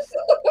like, that's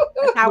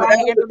how I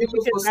handle it,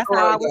 because that's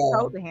how I was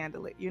told to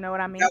handle it. You know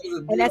what I mean? That was a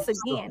And that's,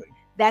 beautiful again, story.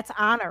 that's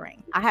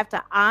honoring. I have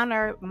to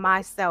honor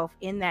myself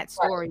in that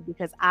story,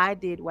 because I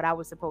did what I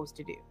was supposed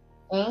to do.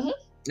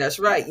 That's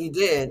right, you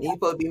did. You're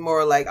supposed to be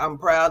more like, I'm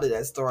proud of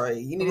that story.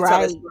 You need to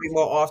tell that story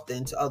more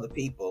often to other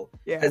people,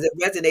 because it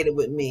resonated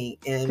with me.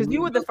 And because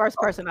you were the first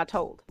person I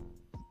told.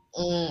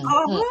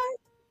 Oh, what?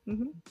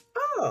 Mm-hmm.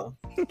 Oh,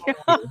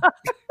 I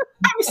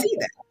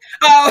received that.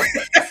 Oh,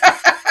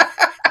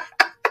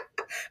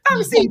 I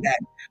received that.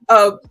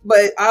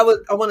 But I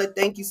want to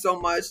thank you so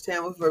much,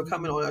 Tamara, for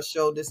coming on our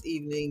show this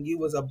evening. You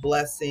was a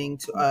blessing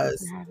to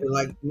us.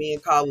 Like, me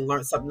and Colin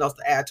learned something else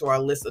to add to our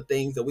list of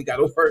things that we got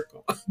to work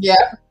on. Yeah,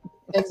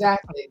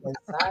 exactly.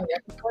 I've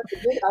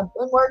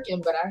been working,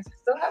 but I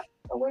still have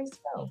a ways to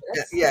go.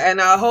 Yeah, and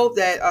I hope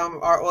that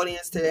our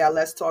audience today, our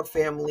Let's Talk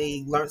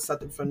family, learned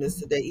something from this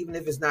today. Even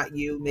if it's not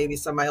you, maybe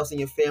somebody else in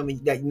your family,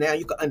 that now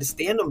you can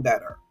understand them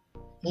better.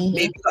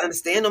 Maybe you can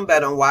understand them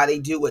better on why they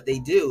do what they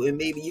do, and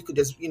maybe you could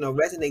just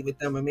resonate with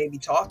them, and maybe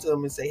talk to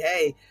them and say,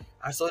 hey,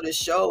 I saw this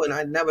show and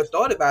I never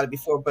thought about it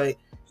before, but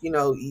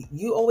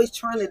you always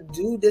trying to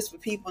do this for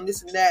people and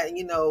this and that,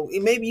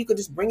 and maybe you could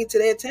just bring it to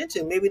their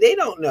attention. Maybe they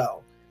don't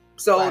know.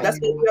 So that's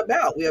what we're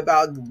about. We're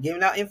about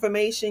giving out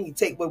information. You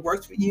take what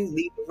works for you,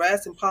 leave the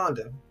rest, and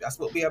ponder. That's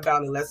what we're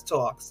about, and Let's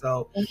Talk.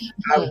 So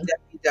I would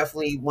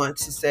definitely want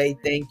to say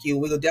thank you.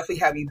 We'll definitely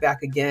have you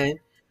back again,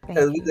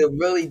 because we could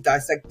really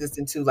dissect this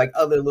into like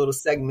other little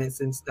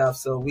segments and stuff.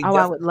 So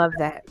I would love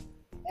that.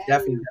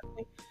 Definitely.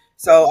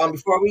 So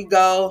before we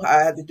go,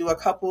 I have to do a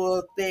couple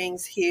of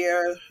things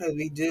here, as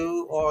we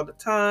do all the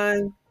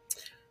time.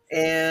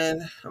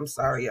 And I'm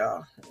sorry,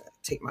 y'all. I gotta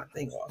take my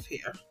thing off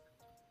here.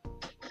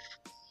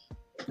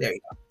 There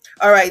you go.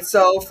 All right.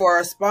 So for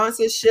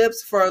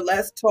sponsorships for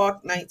Let's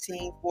Talk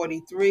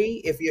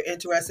 1943, if you're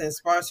interested in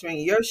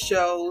sponsoring your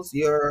shows,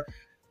 your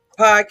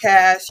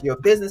podcast, your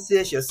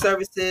businesses, your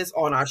services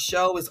on our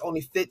show, it's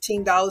only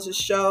 $15 a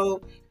show.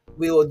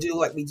 We will do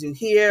like we do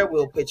here.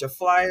 We'll put your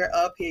flyer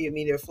up here, your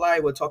media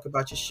flyer. We'll talk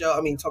about your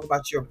show. Talk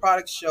about your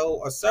product,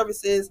 show, or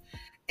services.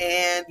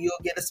 And you'll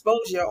get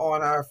exposure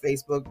on our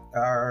Facebook,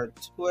 our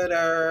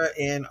Twitter,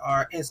 and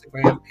our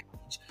Instagram page.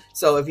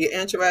 So if you're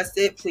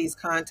interested, please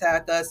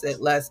contact us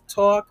at Let's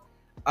Talk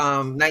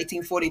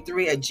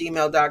 1943 at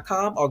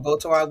gmail.com, or go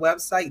to our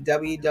website,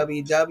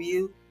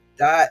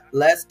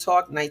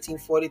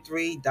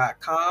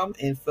 www.letstalk1943.com,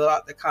 and fill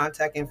out the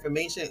contact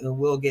information, and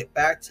we'll get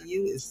back to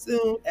you as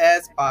soon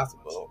as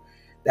possible.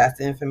 That's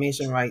the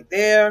information right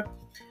there.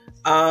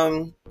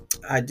 I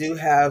do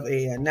have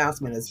an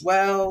announcement as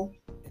well.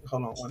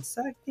 Hold on one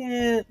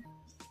second.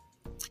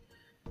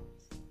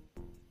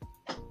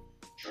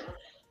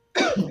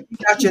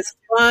 Not Your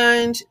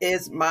Sponge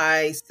is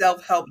my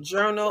self-help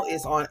journal.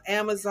 It's on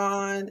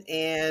Amazon,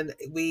 and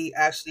we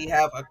actually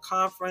have a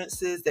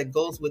conferences that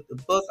goes with the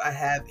book. I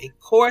have a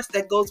course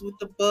that goes with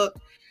the book.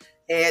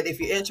 And if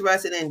you're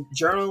interested in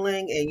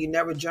journaling and you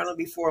never journaled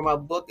before, my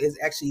book is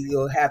actually,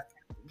 you'll have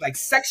like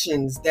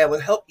sections that will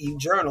help you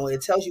journal.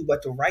 It tells you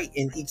what to write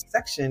in each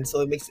section,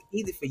 so it makes it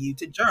easy for you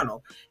to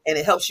journal, and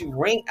it helps you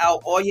wring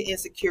out all your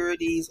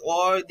insecurities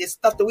or this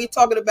stuff that we're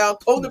talking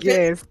about, codependency.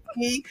 Yes.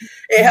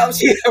 It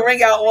helps you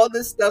wring out all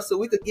this stuff so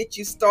we could get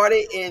you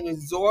started in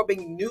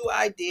absorbing new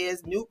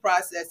ideas, new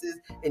processes,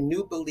 and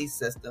new belief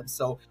systems.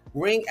 So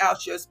Wring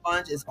Out Your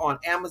Sponge is on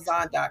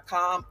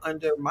Amazon.com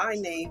under my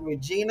name,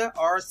 Regina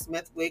R.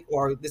 Smithwick,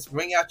 or this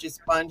Wring Out Your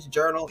Sponge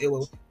journal. It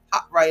will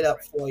pop right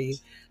up for you.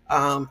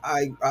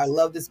 I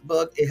love this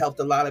book. It helped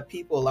a lot of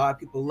people. A lot of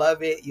people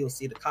love it. You'll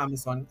see the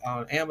comments on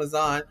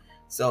Amazon.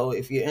 So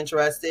if you're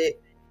interested,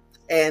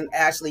 and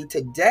actually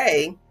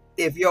today,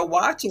 if you're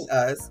watching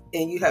us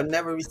and you have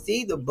never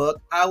received the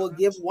book, I will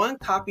give one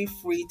copy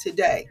free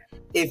today.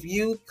 If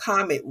you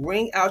comment,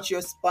 Wring Out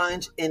Your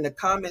Sponge in the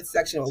comment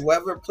section of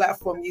whatever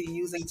platform you're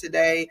using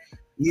today,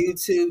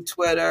 YouTube,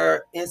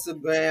 Twitter,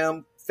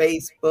 Instagram,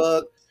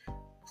 Facebook,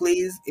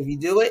 please, if you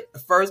do it, the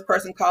first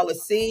person caller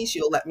sees,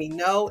 she'll let me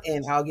know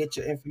and I'll get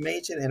your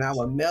information and I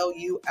will mail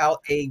you out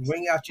a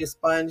Wring Out Your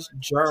Sponge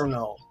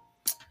journal.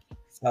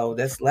 So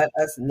just let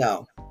us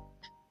know.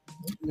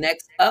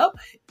 Next up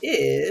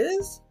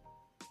is,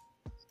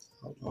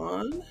 hold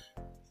on.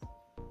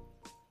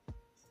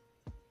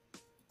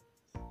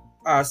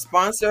 Our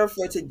sponsor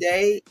for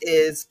today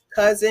is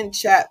Cousin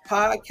Chat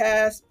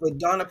Podcast with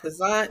Donna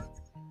Prezant.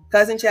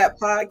 Cousin Chat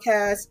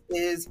Podcast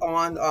is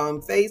on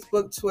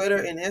Facebook,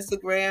 Twitter, and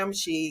Instagram.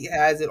 She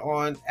has it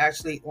on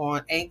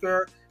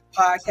Anchor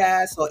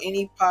Podcast or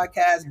any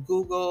podcast,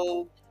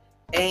 Google,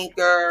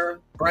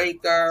 Anchor,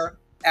 Breaker,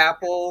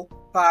 Apple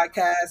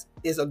Podcast.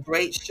 Is a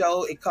great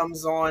show. It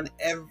comes on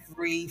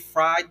every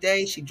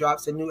Friday. She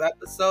drops a new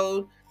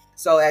episode.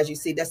 So as you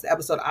see, that's the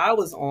episode I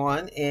was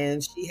on,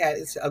 and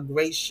it's a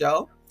great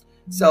show.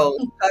 So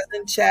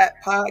Cousin Chat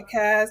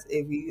Podcast,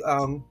 if you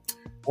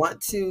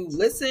want to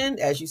listen,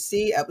 as you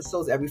see,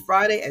 episodes every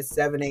Friday at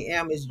 7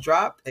 a.m. is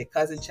dropped at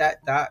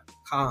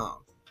cousinchat.com.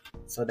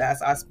 So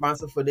that's our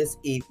sponsor for this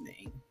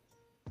evening.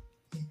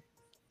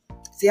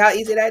 See how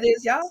easy that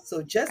is, y'all?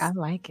 So just I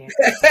like it.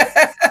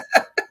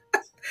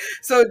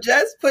 So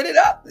just put it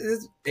up.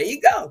 There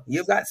you go.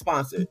 You've got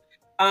sponsored.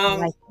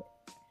 Like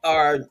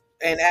Our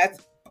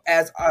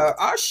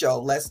show,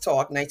 Let's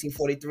Talk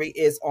 1943,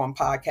 is on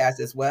podcast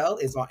as well,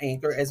 is on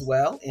Anchor as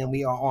well, and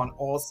we are on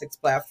all 6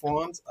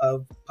 platforms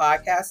of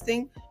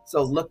podcasting.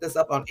 So look us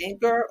up on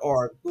Anchor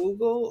or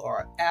Google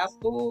or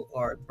Apple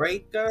or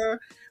Breaker.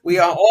 We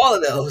are on all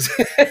of those.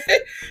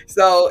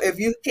 So if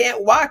you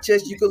can't watch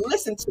us, you can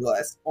listen to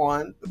us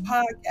on the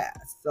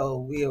podcast. So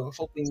we are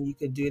hoping you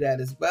can do that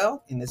as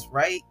well, and it's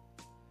right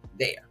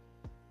there.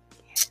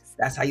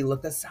 That's how you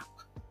look us up.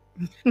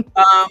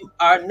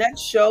 Our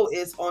next show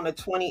is on the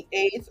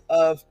 28th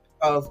of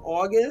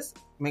August.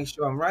 Make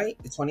sure I'm right.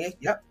 The 28th.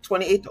 Yep.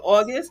 28th of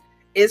August.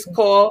 It's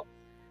called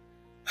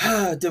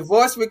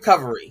Divorce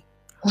Recovery.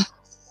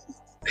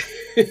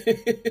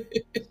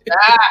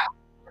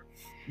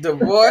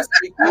 Divorce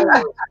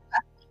Recovery.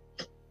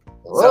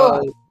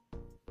 So,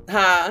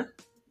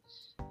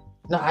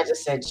 No, I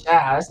just said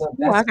child.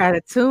 I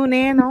gotta tune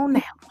in on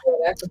that one.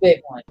 That's a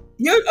big one.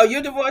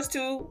 You're divorced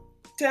too,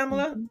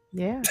 Tamala?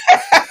 Yeah.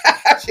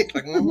 She's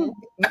like,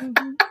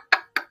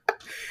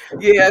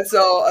 Yeah,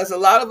 so there's a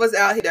lot of us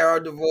out here that are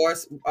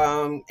divorced,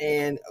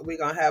 and we're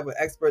gonna have an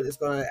expert that's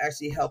gonna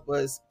actually help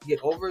us get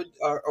over it,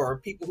 or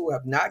people who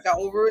have not got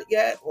over it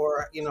yet,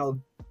 or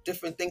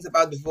different things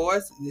about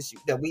divorce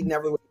that we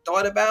never really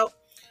thought about.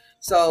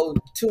 So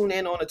tune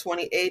in on the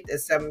 28th at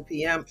 7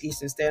 p.m.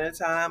 Eastern Standard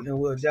Time, and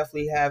we'll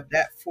definitely have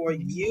that for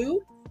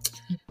you.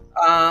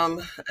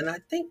 And I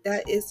think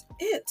that is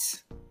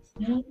it.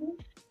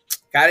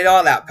 Got it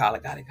all out, Carla.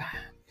 Got it.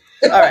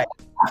 All right.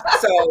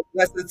 So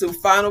let's do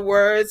final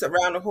words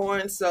around the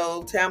horn.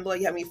 So Tamla,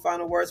 you have any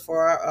final words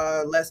for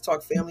our Let's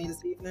Talk family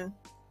this evening?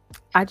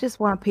 I just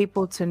want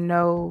people to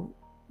know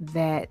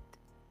that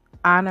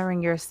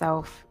honoring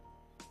yourself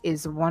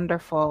is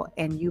wonderful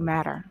and you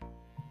matter.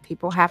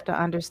 People have to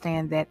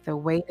understand that the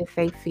way that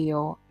they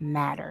feel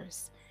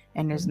matters,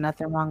 and there's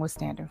nothing wrong with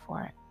standing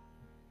for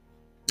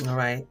it. All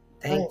right.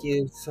 Thank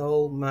you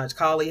so much.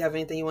 Carla, you have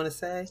anything you want to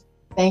say?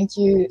 Thank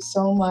you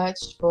so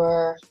much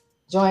for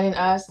joining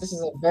us. This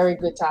is a very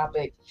good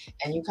topic,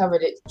 and you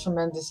covered it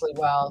tremendously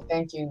well.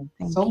 Thank you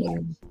so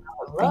much. I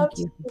would love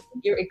to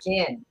hear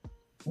again.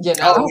 Oh, yeah,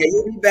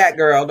 you'll be back,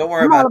 girl. Don't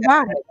worry about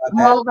that. I'm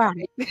all about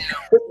it.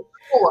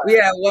 We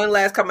have one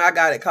last comment. I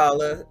got it,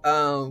 Carla.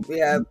 We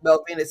have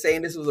Melvina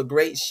saying this was a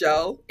great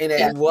show, and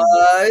it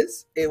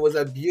was. It was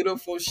a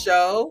beautiful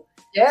show.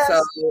 Yes.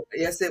 So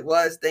yes, it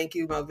was. Thank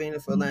you, Melvina,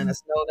 for letting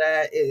us know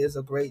that it is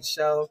a great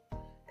show.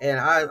 And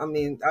I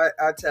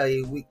tell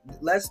you,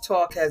 Let's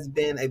Talk has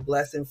been a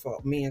blessing for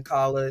me and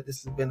Carla.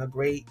 This has been a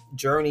great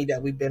journey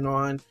that we've been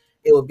on.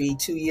 It will be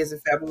 2 years in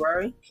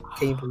February.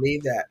 Can you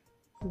believe that?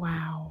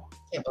 Wow.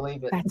 Can't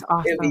believe it. That's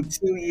awesome. It'll be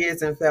 2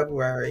 years in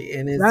February.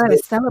 And it's gotta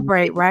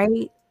celebrate,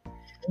 right?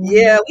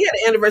 Yeah, we had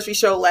an anniversary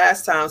show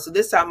last time, so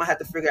this time I have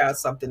to figure out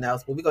something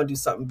else. But we're gonna do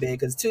something big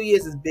because 2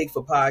 years is big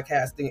for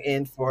podcasting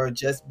and for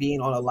just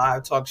being on a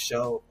live talk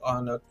show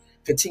on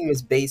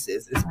continuous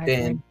basis. It's I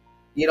been, agree.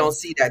 you don't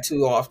see that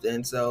too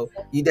often. So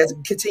you just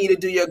continue to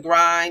do your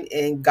grind,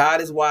 and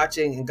God is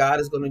watching, and God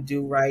is going to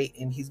do right,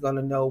 and He's going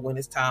to know when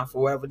it's time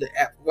for whatever's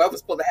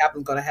supposed to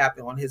happen is going to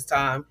happen on His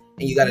time,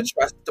 and you got to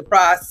trust the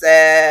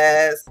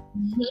process.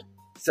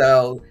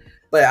 So,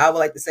 but I would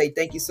like to say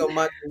thank you so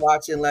much for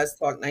watching Let's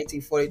Talk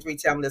 1943.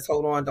 Tell me, let's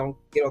hold on. Don't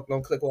get off,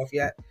 don't click off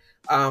yet.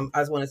 I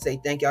just want to say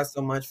thank y'all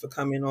so much for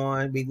coming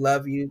on. We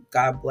love you.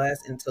 God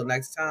bless. Until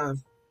next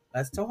time,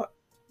 let's talk.